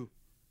 2,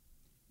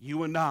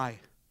 you and I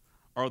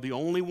are the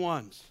only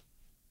ones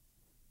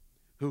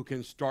who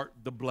can start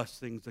the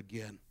blessings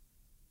again.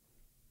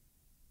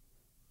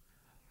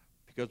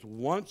 Because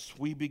once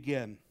we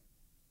begin,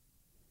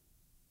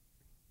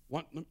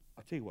 I'll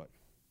tell you what,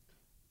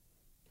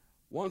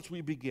 once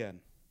we begin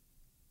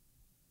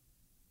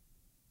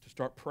to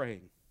start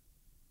praying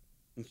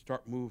and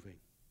start moving,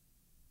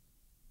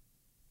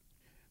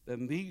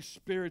 then these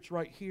spirits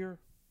right here,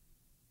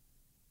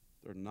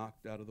 they're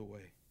knocked out of the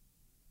way.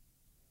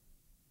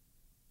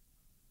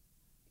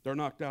 They're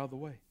knocked out of the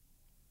way.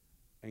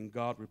 And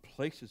God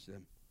replaces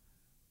them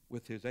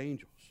with His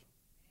angels.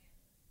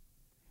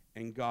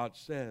 And God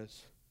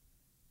says,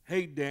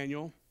 hey,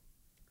 Daniel,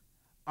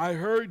 I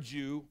heard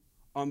you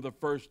on the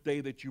first day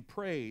that you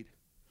prayed,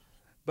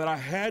 but I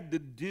had to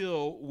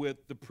deal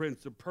with the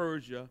prince of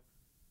Persia,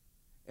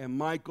 and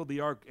Michael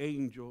the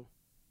archangel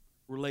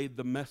relayed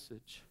the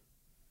message.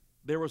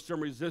 There was some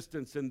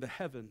resistance in the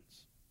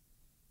heavens.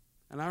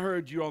 And I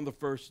heard you on the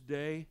first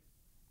day,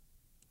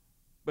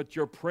 but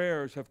your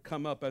prayers have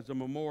come up as a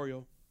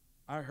memorial.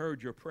 I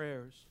heard your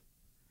prayers.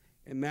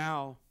 And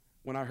now,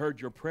 when I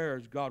heard your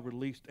prayers, God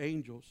released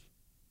angels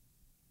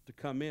to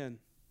come in.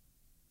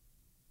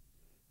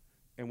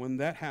 And when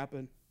that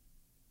happened,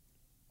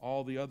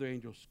 all the other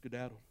angels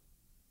skedaddled.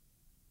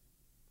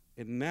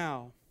 And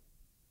now,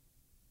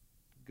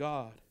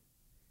 God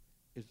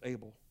is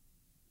able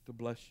to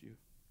bless you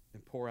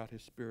and pour out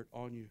His Spirit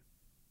on you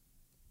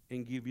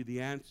and give you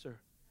the answer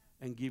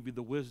and give you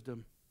the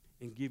wisdom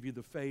and give you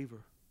the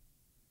favor.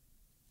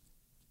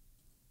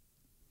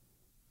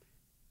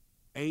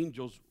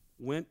 Angels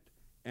went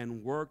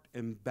and worked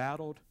and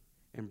battled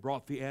and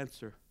brought the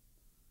answer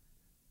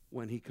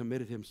when he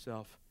committed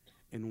himself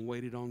and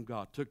waited on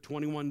God. Took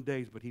 21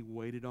 days, but he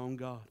waited on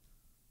God.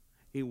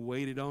 He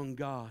waited on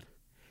God.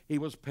 He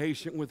was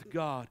patient with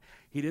God.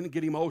 He didn't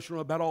get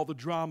emotional about all the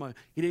drama.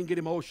 He didn't get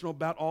emotional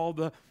about all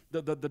the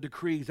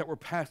decrees that were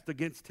passed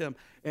against him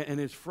and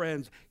his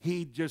friends.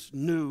 He just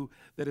knew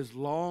that as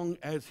long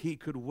as he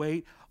could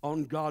wait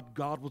on God,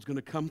 God was going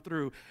to come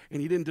through. And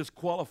he didn't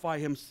disqualify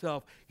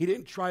himself. He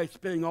didn't try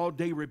spending all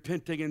day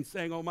repenting and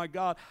saying, oh my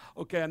God,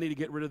 okay, I need to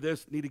get rid of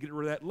this, need to get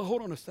rid of that.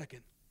 Hold on a second.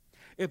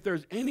 If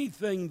there's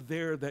anything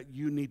there that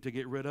you need to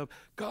get rid of,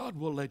 God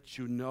will let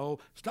you know.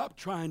 Stop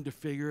trying to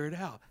figure it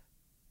out.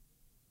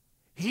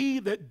 He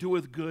that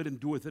doeth good and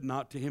doeth it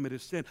not, to him it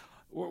is sin.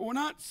 We're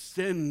not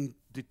sin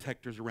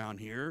detectors around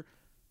here.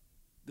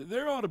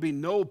 There ought to be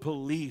no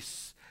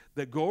police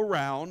that go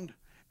around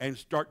and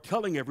start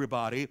telling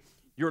everybody,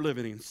 you're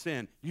living in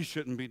sin. You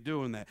shouldn't be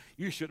doing that.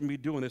 You shouldn't be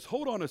doing this.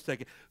 Hold on a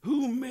second.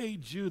 Who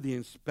made you the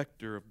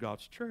inspector of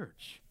God's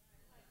church?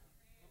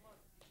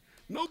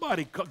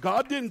 Nobody.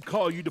 God didn't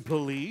call you to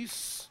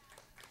police.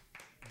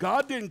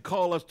 God didn't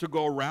call us to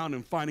go around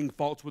and finding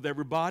faults with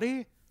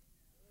everybody.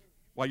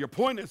 While you're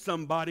pointing at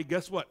somebody,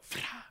 guess what?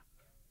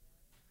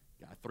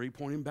 Got 3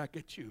 pointing back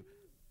at you.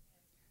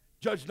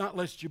 Judge not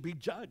lest you be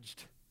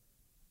judged.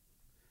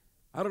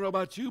 I don't know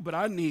about you, but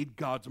I need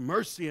God's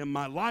mercy in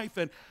my life,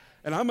 and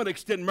I'm going to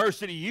extend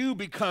mercy to you,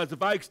 because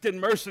if I extend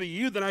mercy to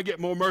you, then I get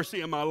more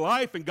mercy in my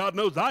life, and God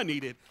knows I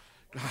need it.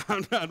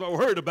 I'm not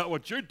worried about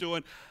what you're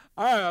doing.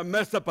 I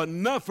mess up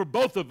enough for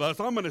both of us.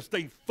 I'm going to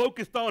stay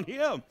focused on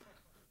Him.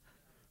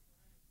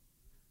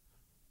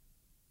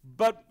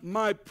 But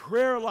my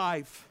prayer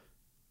life,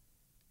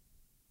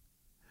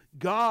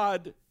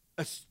 God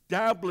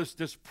established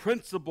this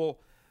principle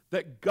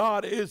that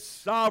God is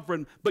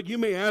sovereign. But you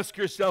may ask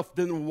yourself,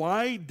 then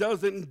why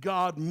doesn't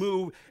God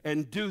move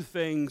and do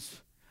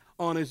things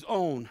on His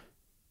own?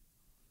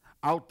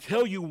 I'll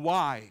tell you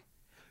why.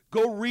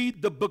 Go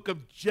read the book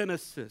of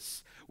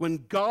Genesis.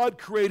 When God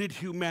created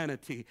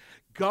humanity,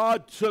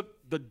 God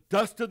took the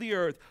dust of the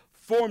earth,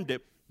 formed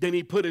it, then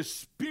He put His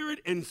Spirit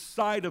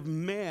inside of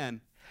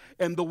man.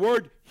 And the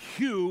word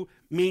 "hu"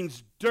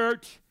 means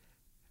dirt,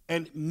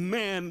 and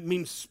man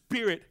means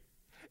spirit.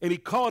 And He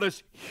called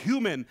us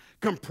human,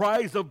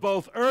 comprised of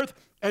both earth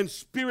and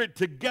spirit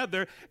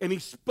together. And He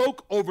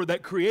spoke over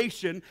that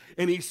creation,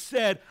 and He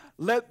said,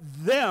 let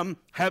them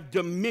have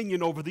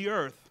dominion over the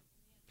earth.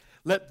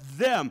 Let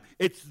them,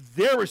 it's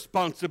their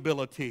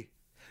responsibility.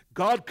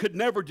 God could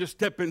never just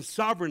step in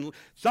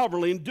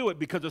sovereignly and do it,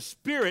 because a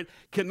spirit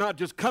cannot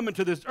just come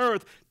into this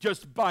earth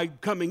just by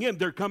coming in.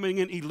 They're coming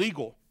in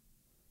illegal.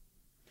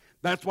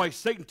 That's why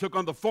Satan took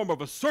on the form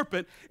of a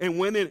serpent and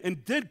went in and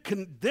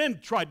then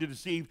tried to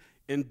deceive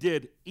and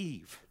did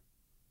Eve.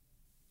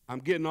 I'm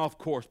getting off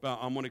course, but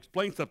I'm going to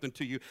explain something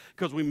to you,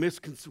 because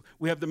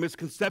we have the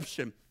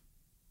misconception.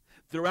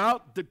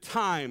 Throughout the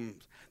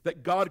times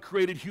that God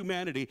created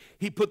humanity,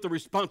 he put the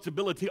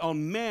responsibility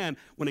on man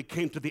when it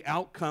came to the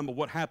outcome of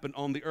what happened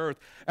on the earth.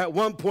 At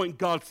one point,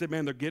 God said,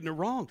 man, they're getting it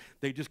wrong.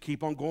 They just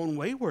keep on going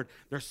wayward.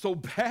 They're so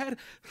bad,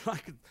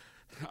 like,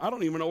 I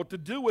don't even know what to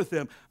do with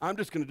them. I'm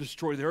just going to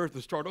destroy the earth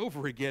and start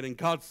over again. And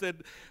God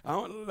said, I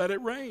want to let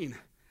it rain.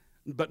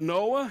 But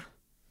Noah,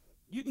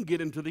 you can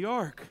get into the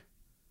ark.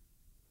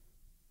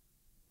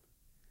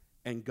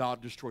 And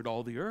God destroyed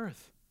all the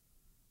earth.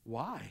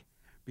 Why?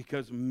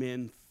 Because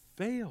men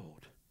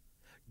failed.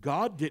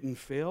 God didn't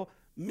fail.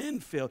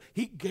 Men failed.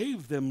 He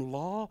gave them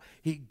law.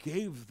 He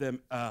gave them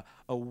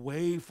a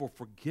way for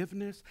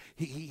forgiveness.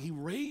 He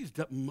raised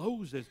up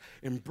Moses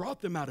and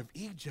brought them out of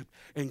Egypt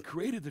and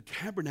created the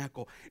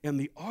tabernacle and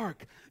the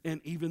ark.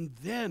 And even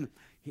then,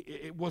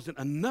 it wasn't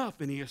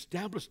enough, and he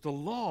established the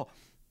law,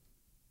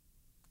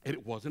 and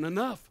it wasn't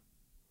enough.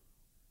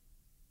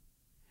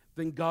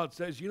 Then God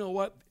says, you know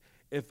what?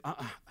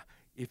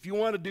 If you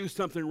want to do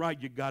something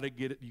right, you got to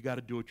get it. You got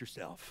to do it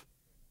yourself.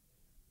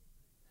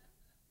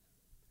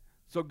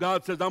 So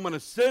God says, I'm going to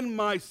send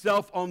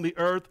myself on the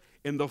earth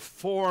in the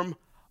form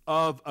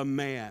of a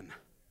man,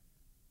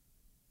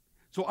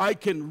 so I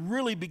can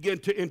really begin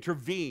to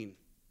intervene.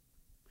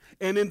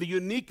 And in the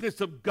uniqueness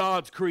of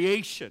God's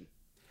creation,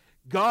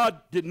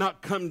 God did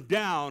not come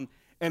down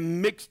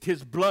and mixed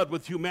his blood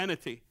with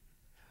humanity,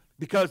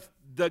 because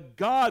the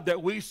God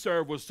that we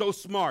serve was so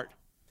smart.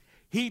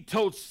 He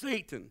told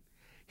Satan,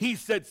 he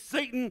said,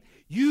 Satan,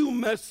 you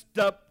messed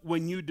up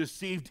when you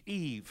deceived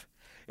Eve.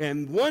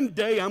 And one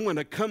day I'm going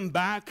to come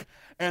back,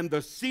 and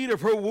the seed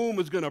of her womb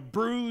is going to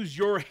bruise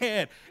your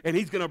head, and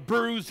he's going to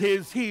bruise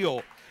his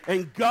heel.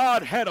 And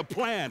God had a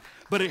plan,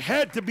 but it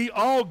had to be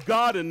all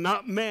God and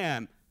not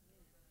man.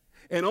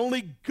 And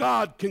only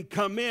God can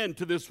come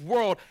into this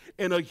world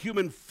in a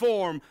human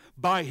form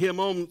by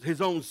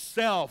his own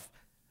self,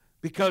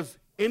 because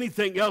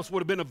anything else would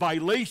have been a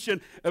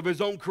violation of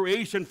his own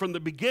creation from the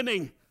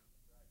beginning.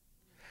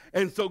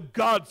 And so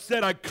God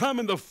said, I come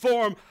in the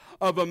form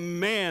of a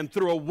man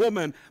through a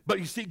woman. But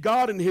you see,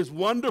 God in his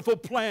wonderful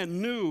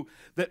plan knew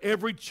that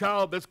every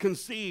child that's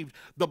conceived,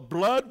 the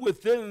blood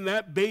within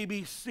that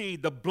baby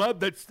seed, the blood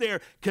that's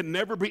there, can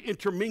never be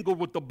intermingled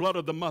with the blood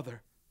of the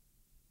mother.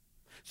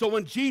 So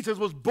when Jesus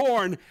was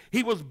born,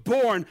 he was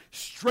born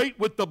straight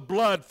with the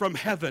blood from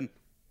heaven.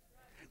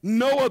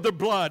 No other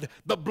blood,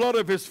 the blood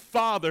of his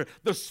Father,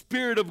 the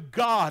Spirit of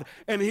God,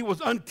 and he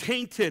was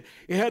untainted.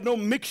 He had no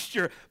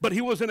mixture, but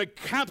he was in a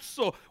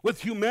capsule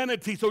with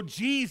humanity. So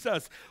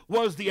Jesus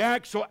was the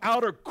actual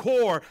outer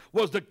core,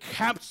 was the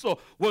capsule,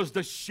 was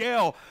the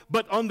shell,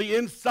 but on the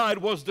inside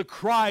was the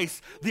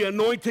Christ, the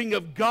anointing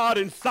of God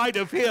inside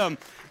of him.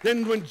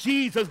 Then when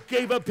Jesus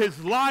gave up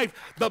his life,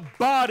 the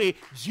body,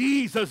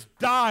 Jesus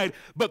died,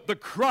 but the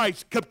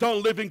Christ kept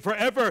on living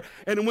forever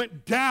and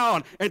went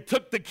down and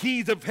took the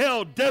keys of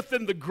hell, death,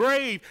 and the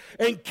grave,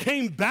 and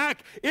came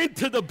back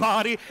into the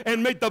body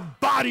and made the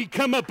body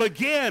come up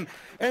again.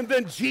 And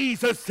then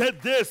Jesus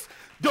said this,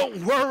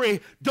 don't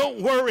worry,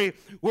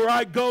 where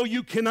I go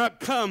you cannot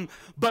come,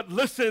 but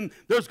listen,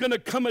 there's going to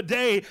come a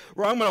day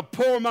where I'm going to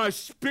pour my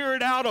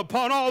Spirit out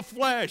upon all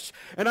flesh,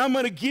 and I'm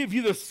going to give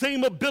you the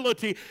same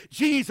ability.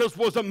 Jesus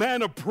was a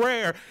man of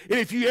prayer, and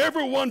if you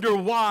ever wonder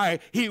why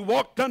he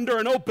walked under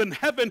an open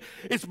heaven,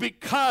 it's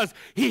because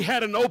he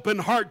had an open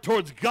heart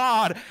towards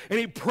God, and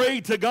he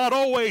prayed to God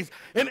always.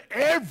 And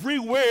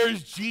everywhere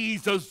as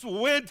Jesus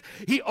went,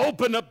 he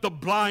opened up the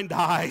blind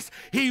eyes.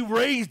 He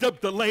raised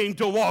up the lame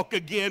to walk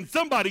again.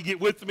 Somebody get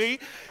with me.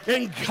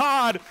 And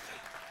God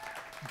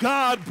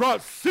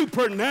brought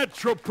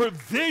supernatural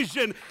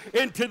provision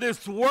into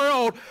this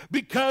world,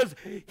 because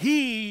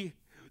the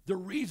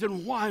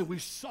reason why we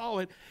saw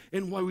it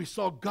and why we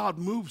saw God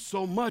move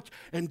so much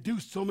and do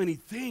so many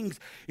things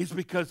is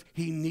because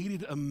he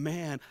needed a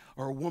man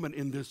or a woman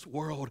in this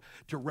world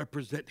to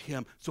represent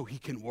him so he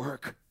can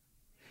work.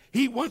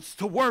 He wants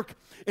to work,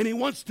 and he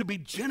wants to be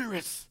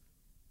generous.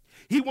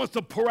 He wants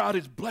to pour out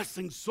his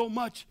blessings so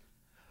much,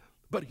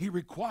 but he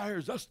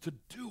requires us to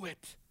do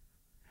it,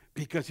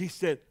 because he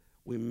said,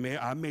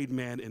 I made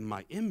man in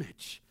my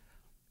image,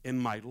 in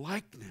my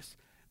likeness.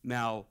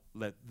 Now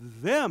let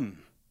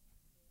them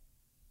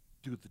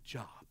do the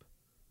job.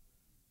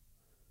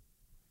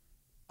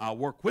 I'll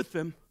work with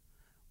them,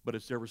 but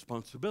it's their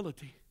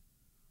responsibility.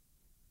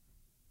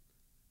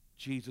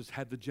 Jesus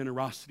had the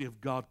generosity of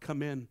God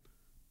come in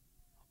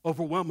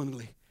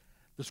overwhelmingly.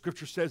 The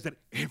scripture says that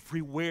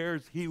everywhere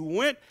he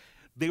went,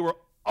 they were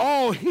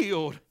all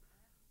healed.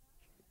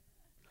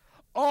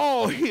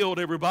 All healed,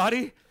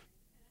 everybody.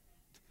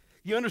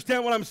 You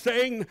understand what I'm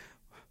saying?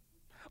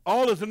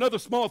 All is another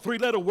small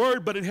three-letter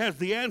word, but it has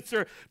the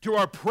answer to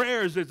our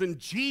prayers. Is in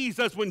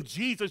Jesus. When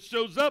Jesus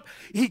shows up,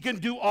 he can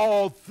do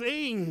all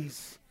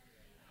things.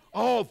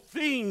 All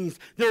things.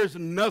 There's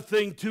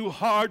nothing too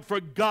hard for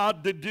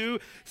God to do.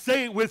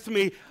 Say it with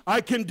me.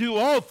 I can do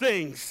all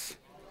things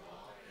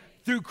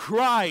through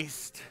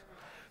Christ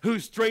who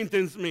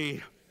strengthens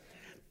me.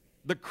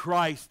 The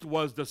Christ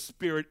was the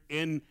Spirit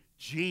in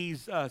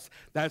Jesus.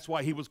 That's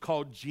why he was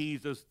called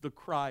Jesus the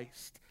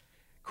Christ.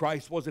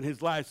 Christ wasn't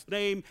his last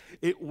name.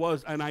 It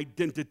was an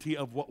identity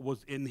of what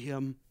was in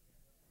him.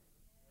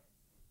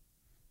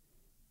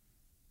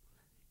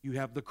 You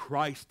have the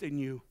Christ in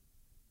you.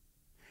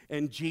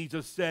 And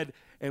Jesus said,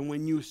 and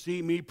when you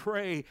see me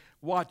pray,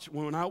 watch,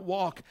 when I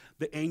walk,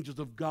 the angels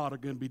of God are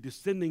going to be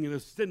descending and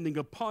ascending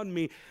upon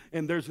me,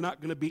 and there's not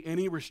going to be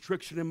any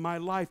restriction in my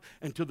life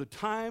until the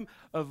time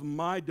of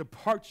my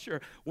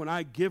departure when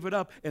I give it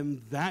up.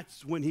 And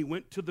that's when he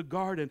went to the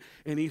garden,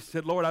 and he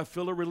said, Lord, I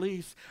feel a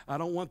release. I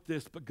don't want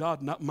this, but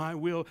God, not my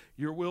will,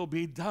 your will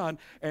be done.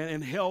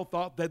 And hell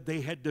thought that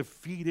they had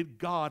defeated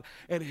God,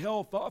 and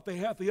hell thought they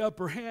had the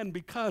upper hand,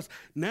 because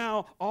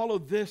now all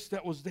of this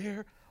that was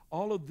there,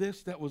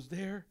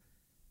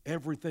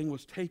 everything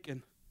was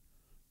taken.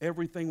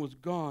 Everything was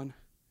gone.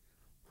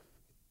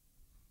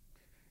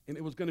 And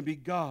it was going to be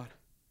God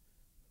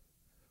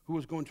who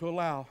was going to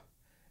allow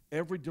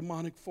every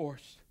demonic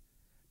force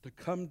to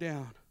come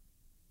down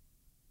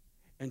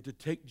and to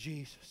take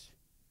Jesus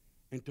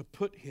and to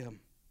put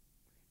him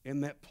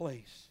in that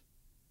place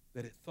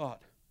that it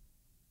thought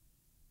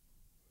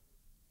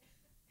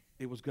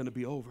it was going to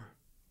be over.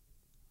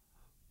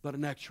 But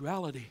in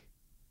actuality,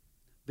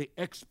 they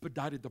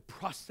expedited the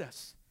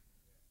process.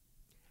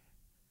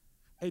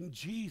 And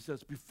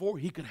Jesus, before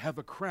he could have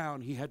a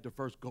crown, he had to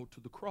first go to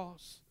the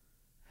cross.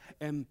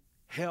 And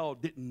hell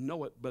didn't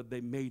know it, but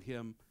they made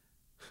him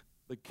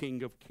the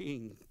King of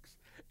Kings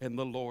and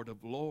the Lord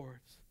of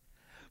Lords.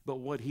 But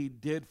what he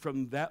did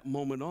from that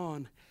moment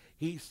on,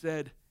 he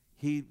said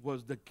he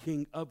was the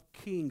King of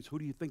Kings. Who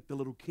do you think the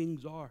little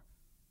kings are?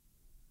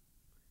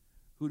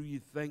 Who do you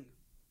think?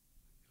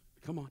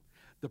 Come on.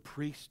 The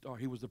priests are.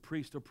 He was the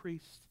priest of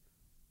priests.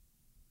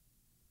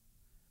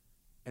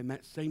 And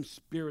that same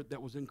Spirit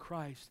that was in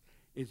Christ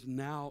is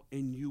now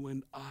in you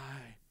and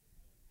I,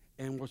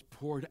 and was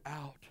poured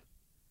out.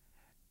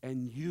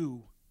 And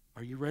you,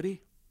 are you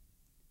ready?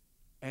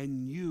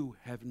 And you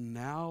have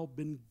now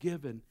been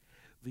given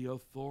the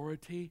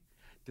authority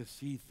to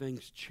see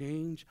things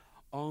change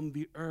on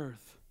the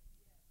earth.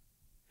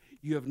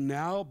 You have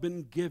now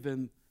been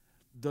given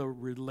the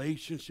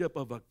relationship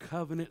of a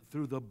covenant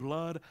through the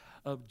blood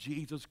of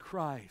Jesus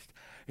Christ.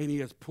 And he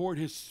has poured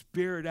his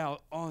Spirit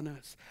out on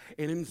us.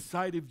 And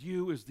inside of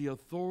you is the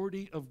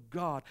authority of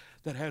God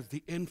that has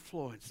the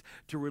influence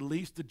to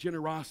release the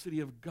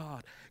generosity of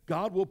God.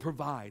 God will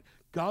provide.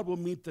 God will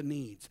meet the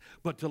needs.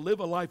 But to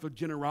live a life of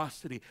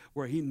generosity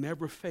where he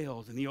never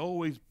fails and he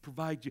always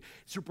provides you,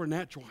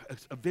 supernatural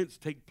events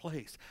take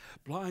place.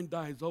 Blind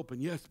eyes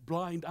open. Yes,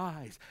 blind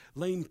eyes.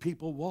 Lame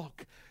people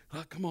walk.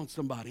 Come on,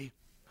 somebody.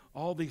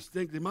 All these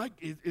things.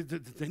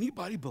 Does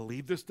anybody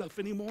believe this stuff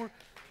anymore?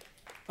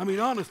 I mean,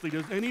 honestly,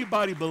 does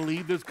anybody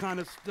believe this kind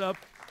of stuff?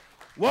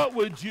 What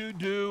would you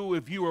do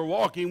if you were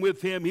walking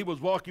with him, he was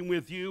walking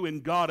with you,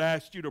 and God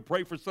asked you to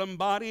pray for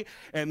somebody,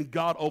 and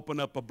God opened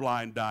up a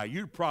blind eye?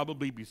 You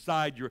probably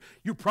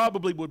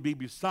would be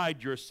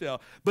beside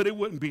yourself, but it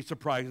wouldn't be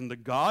surprising to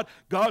God.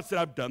 God said,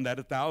 I've done that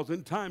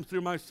 1,000 times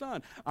through my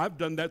son. I've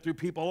done that through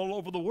people all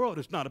over the world.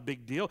 It's not a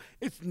big deal.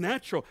 It's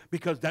natural,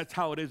 because that's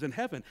how it is in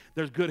heaven.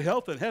 There's good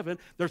health in heaven.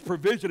 There's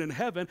provision in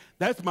heaven.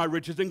 That's my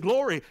riches and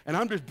glory, and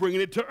I'm just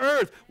bringing it to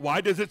earth. Why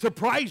does it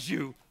surprise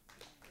you?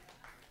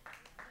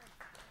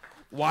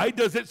 Why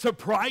does it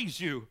surprise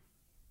you?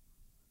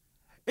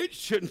 It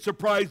shouldn't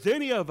surprise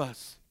any of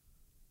us.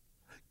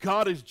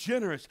 God is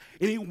generous,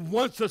 and he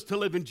wants us to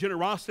live in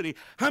generosity.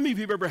 How many of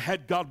you have ever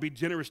had God be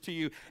generous to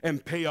you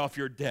and pay off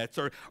your debts,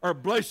 or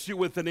bless you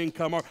with an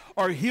income,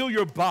 or heal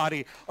your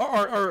body,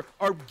 or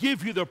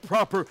give you the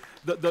proper,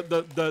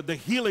 the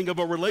healing of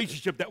a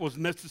relationship that was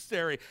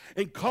necessary,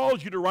 and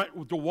cause you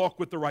to walk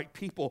with the right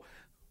people?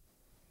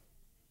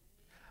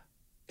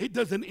 It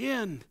doesn't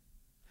end.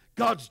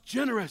 God's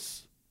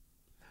generous.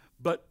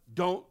 But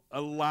don't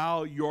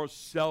allow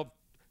yourself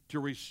to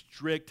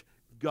restrict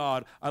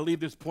God. I leave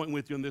this point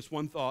with you in this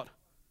one thought.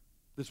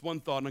 This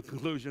one thought in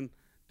conclusion.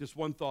 This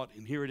one thought,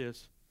 and here it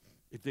is.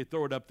 If they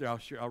throw it up there,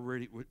 I'll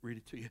read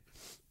it to you.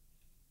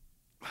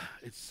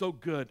 It's so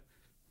good.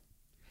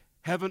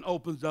 Heaven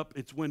opens up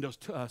its windows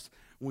to us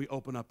when we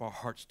open up our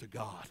hearts to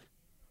God.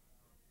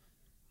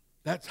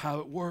 That's how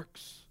it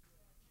works.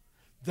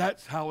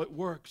 That's how it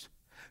works.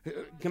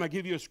 Can I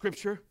give you a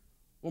scripture?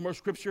 One more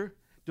scripture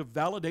to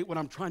validate what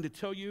I'm trying to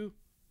tell you?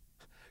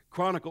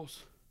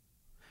 Chronicles,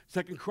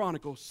 2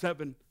 Chronicles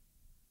 7.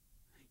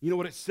 You know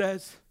what it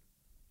says?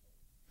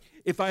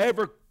 If I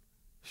ever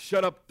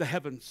shut up the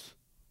heavens,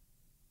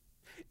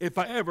 if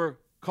I ever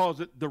cause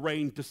the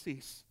rain to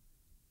cease.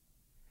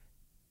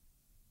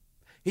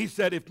 He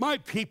said, if my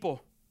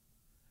people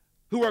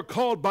who are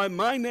called by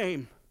my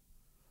name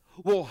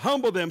will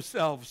humble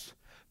themselves,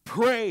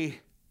 pray,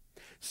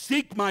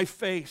 seek my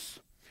face,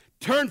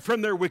 turn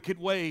from their wicked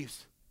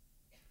ways,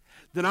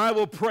 then I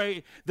will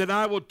pray, then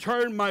I will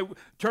turn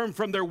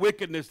from their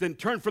wickedness, then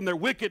turn from their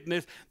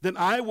wickedness, then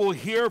I will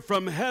hear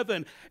from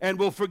heaven and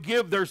will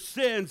forgive their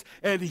sins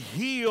and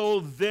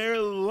heal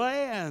their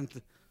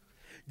land.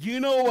 Do you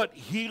know what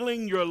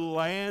healing your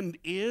land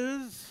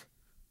is?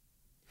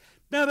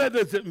 Now that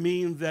doesn't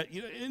mean that,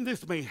 and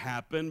this may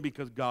happen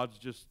because God's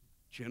just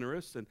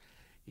generous and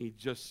he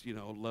just,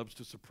 loves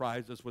to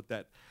surprise us with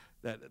that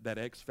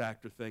X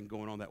factor thing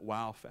going on, that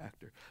wow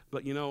factor.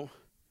 But,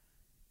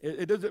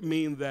 it doesn't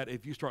mean that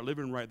if you start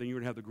living right, then you're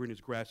going to have the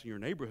greenest grass in your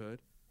neighborhood.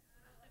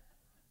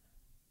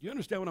 You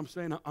understand what I'm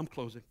saying? I'm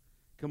closing.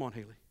 Come on,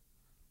 Haley.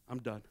 I'm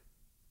done.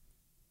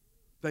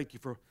 Thank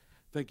you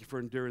for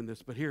enduring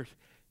this. But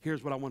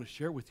here's what I want to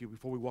share with you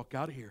before we walk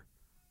out of here.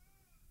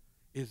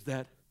 Is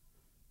that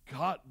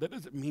God, that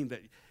doesn't mean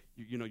that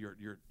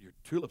your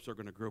tulips are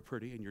going to grow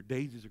pretty and your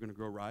daisies are going to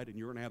grow right and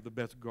you're going to have the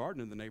best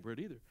garden in the neighborhood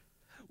either.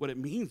 What it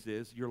means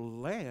is your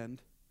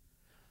land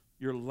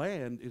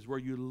is where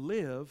you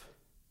live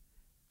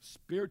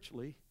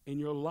spiritually in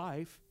your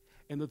life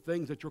and the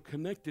things that you're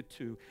connected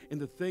to and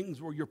the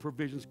things where your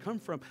provisions come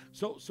from.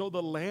 So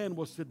the land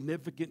was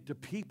significant to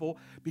people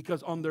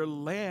because on their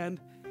land,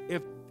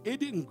 if it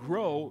didn't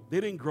grow, they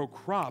didn't grow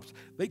crops,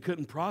 they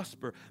couldn't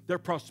prosper. Their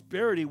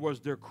prosperity was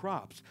their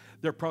crops.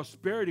 Their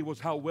prosperity was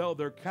how well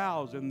their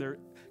cows and their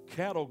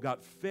cattle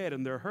got fed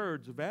and their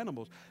herds of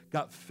animals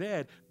got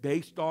fed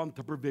based on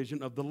the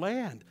provision of the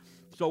land.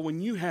 So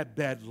when you had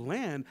bad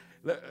land,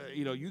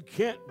 you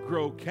can't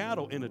grow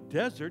cattle in a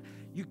desert.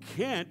 You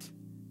can't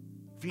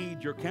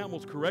feed your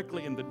camels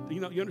correctly in the,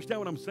 you understand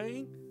what I'm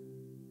saying?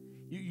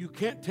 You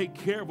can't take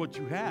care of what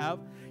you have.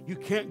 You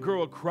can't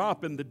grow a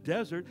crop in the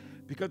desert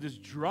because it's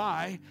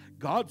dry.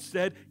 God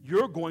said,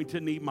 you're going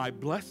to need my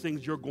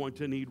blessings. You're going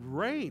to need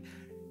rain.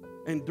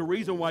 And the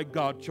reason why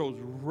God chose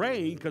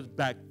rain, because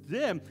back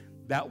then,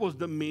 that was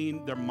their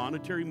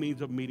monetary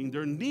means of meeting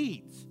their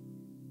needs.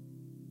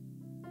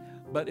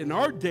 But in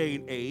our day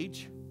and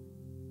age,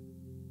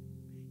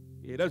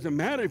 it doesn't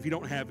matter if you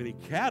don't have any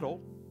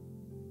cattle.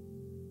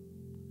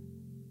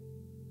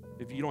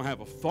 If you don't have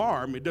a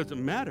farm, it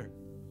doesn't matter.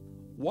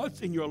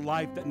 What's in your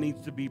life that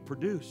needs to be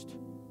produced?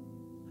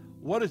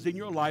 What is in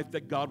your life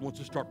that God wants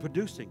to start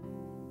producing?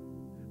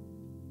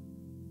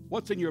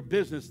 What's in your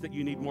business that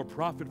you need more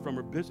profit from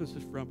or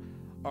businesses from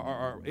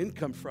or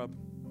income from?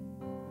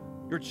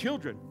 Your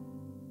children.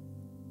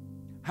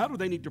 How do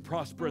they need to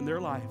prosper in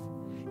their life?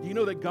 Do you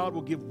know that God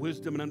will give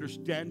wisdom and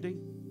understanding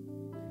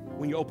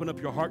when you open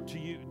up your heart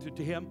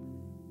to Him?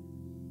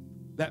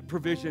 That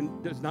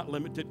provision does not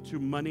limit it to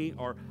money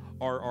or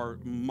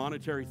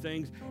monetary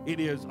things. It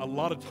is a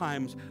lot of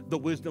times the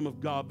wisdom of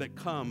God that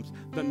comes,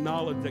 the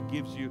knowledge that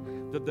gives you,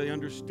 the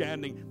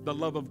understanding, the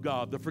love of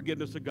God, the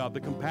forgiveness of God,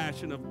 the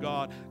compassion of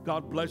God.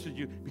 God blesses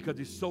you because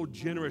He's so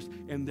generous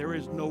and there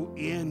is no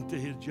end to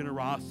His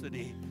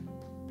generosity.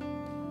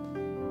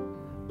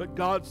 But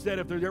God said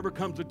if there ever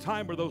comes a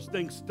time where those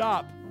things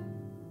stop,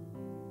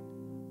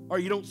 or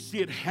you don't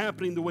see it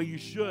happening the way you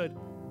should,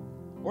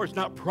 or it's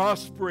not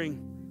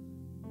prospering,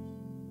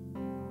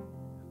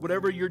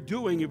 whatever you're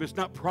doing, if it's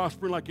not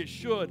prospering like it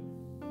should,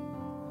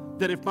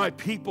 that if my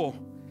people,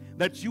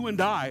 that's you and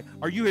I,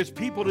 are you His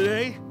people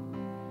today?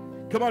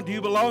 Come on, do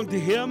you belong to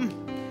Him?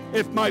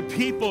 If my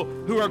people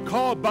who are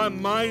called by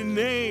my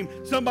name,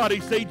 somebody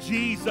say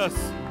Jesus.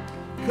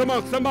 Come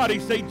on, somebody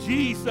say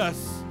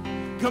Jesus.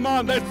 Come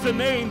on, that's the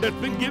name that's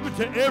been given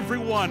to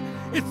everyone.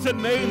 It's a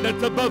name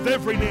that's above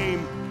every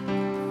name.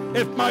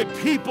 If my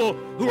people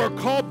who are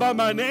called by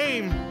my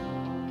name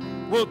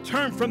will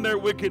turn from their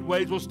wicked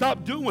ways, will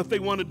stop doing what they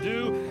want to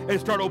do and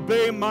start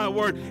obeying my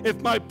word.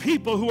 If my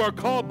people who are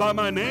called by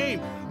my name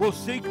will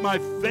seek my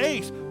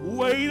face,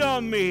 wait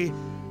on me,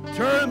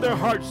 turn their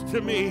hearts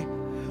to me,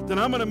 then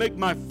I'm going to make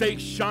my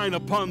face shine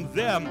upon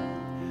them.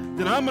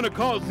 Then I'm going to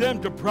cause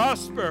them to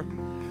prosper.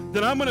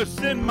 Then I'm going to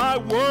send my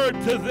word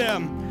to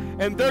them.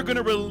 And they're going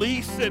to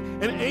release it,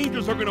 and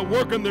angels are going to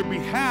work on their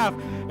behalf.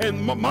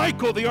 And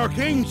Michael, the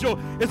archangel,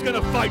 is going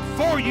to fight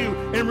for you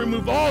and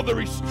remove all the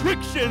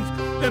restrictions.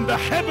 And the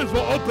heavens will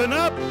open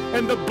up,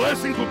 and the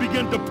blessings will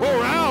begin to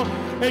pour out.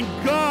 And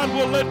God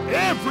will let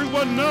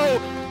everyone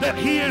know that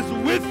He is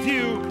with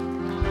you,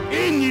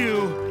 in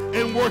you,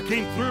 and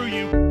working through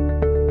you.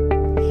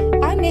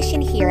 Our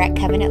mission here at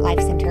Covenant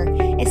Life Center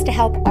is to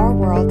help our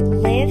world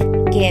live,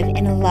 give,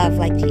 and love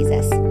like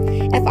Jesus.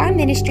 If our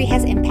ministry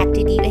has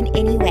impacted you in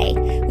any way,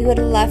 we would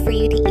love for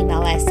you to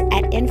email us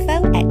at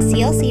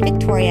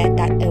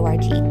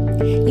info@clcvictoria.org.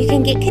 You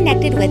can get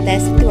connected with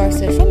us through our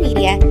social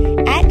media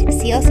at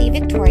CLC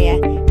Victoria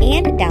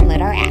and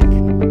download our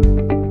app.